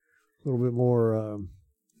little bit more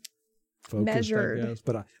focused, measured. I guess.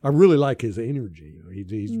 But I really like his energy.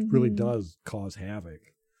 He really does cause havoc.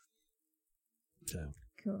 So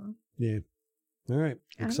cool. Yeah. All right.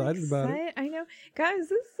 Excited about it. I know, guys.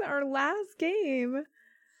 This is our last game.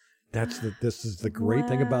 This is the great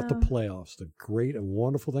thing about the playoffs. The great and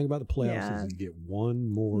wonderful thing about the playoffs is you get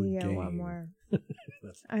one more game. One more.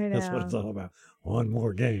 I know. That's what it's all about. One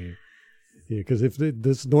more game. Yeah,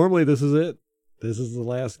 because normally this is it. This is the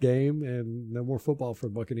last game, and no more football for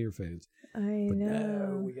Buccaneer fans. I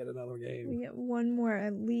know. No, we get another game. We get one more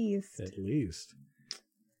at least. At least.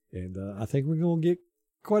 And I think we're going to get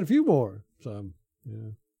quite a few more. So,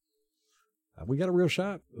 we got a real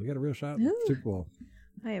shot. We got a real shot at the Super Bowl.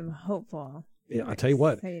 I am hopeful. Yeah, I tell you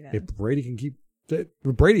what, if Brady can keep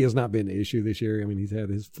Brady has not been the issue this year. I mean, he's had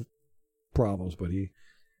his problems, but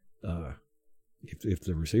if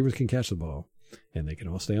the receivers can catch the ball and they can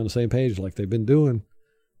all stay on the same page like they've been doing,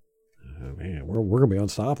 man, we're going to be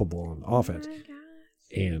unstoppable on offense. Oh my gosh.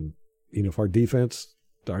 And if our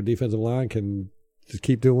defensive line can just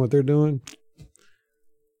keep doing what they're doing,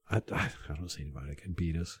 I don't see anybody that can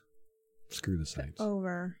beat us. Screw the Saints.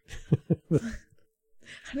 Over.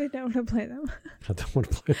 I don't want to play them. I don't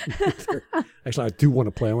want to play them either. Actually, I do want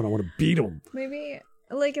to play them and I want to beat them. Maybe,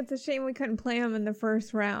 it's a shame we couldn't play them in the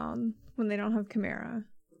first round when they don't have Kamara.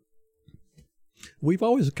 We've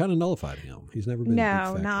always kind of nullified him. He's never been a big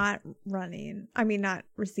factor. Not running. I mean, not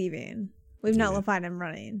receiving. We've nullified him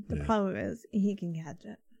running. The problem is he can catch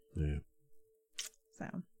it. Yeah. So.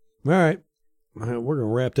 All right. We're going to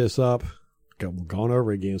wrap this up. We've gone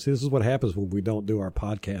over again. See, this is what happens when we don't do our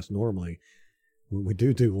podcast normally. When we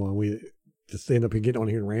do one, just end up getting on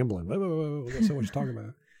here and rambling. That's so much talking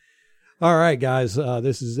about. All right, guys,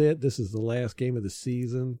 this is it. This is the last game of the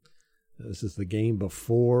season. This is the game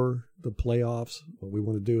before the playoffs. What we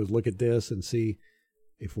want to do is look at this and see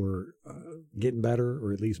if we're getting better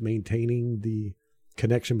or at least maintaining the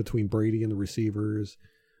connection between Brady and the receivers.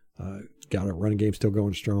 Got our running game still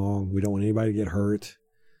going strong. We don't want anybody to get hurt.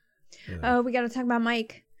 We got to talk about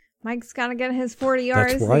Mike. Mike's got to get his 40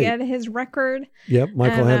 yards to get his record. Yep,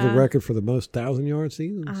 Mike will have the record for the most 1,000-yard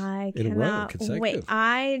seasons in a row, consecutive. Wait.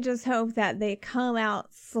 I just hope that they come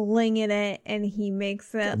out slinging it and he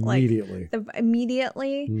makes it immediately.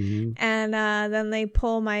 Immediately. And then they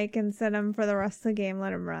pull Mike and sit him for the rest of the game,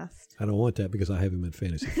 let him rest. I don't want that because I have him in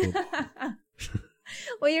fantasy football.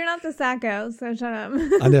 Well, you're not the Sacco, so shut up.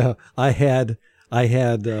 I know. I had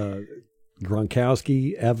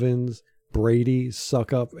Gronkowski, Evans, Brady,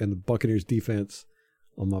 Suckup, and the Buccaneers defense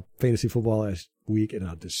on my fantasy football last week, and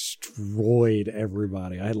I destroyed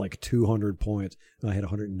everybody. I had like 200 points, and I had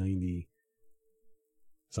 190,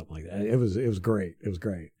 something like that. It was great. It was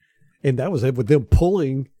great. And that was it with them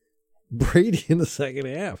pulling Brady in the second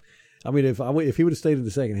half. I mean, if he would have stayed in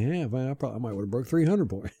the second half, I might would have broke 300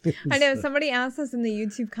 points. I know. Somebody asked us in the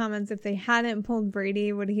YouTube comments if they hadn't pulled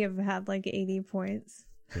Brady, would he have had like 80 points?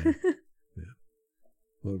 Yeah.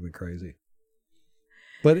 Would have been crazy.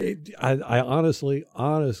 But I honestly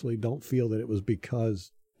don't feel that it was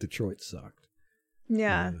because Detroit sucked.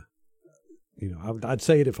 Yeah. I'd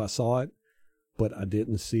say it if I saw it, but I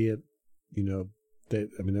didn't see it.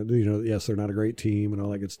 Yes, they're not a great team and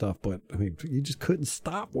all that good stuff, but I mean, you just couldn't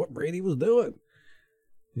stop what Brady was doing.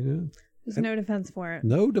 There's no defense for it.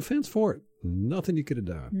 No defense for it. Nothing you could have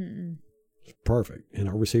done. It's perfect. And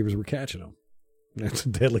our receivers were catching them. That's a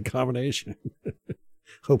deadly combination.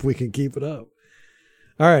 Hope we can keep it up.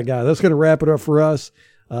 All right, guys, that's going to wrap it up for us.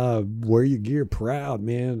 Wear your gear proud,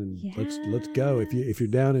 man, and let's go. If you're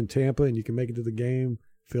down in Tampa and you can make it to the game,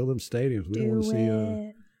 fill them stadiums. We don't want to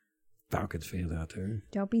see Falcons fans out there.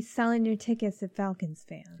 Don't be selling your tickets to Falcons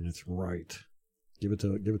fans. That's right. Give it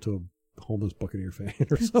to a homeless Buccaneer fan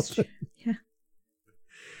or something. Yeah.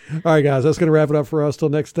 All right, guys, that's going to wrap it up for us. Till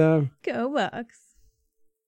next time. Go Bucks.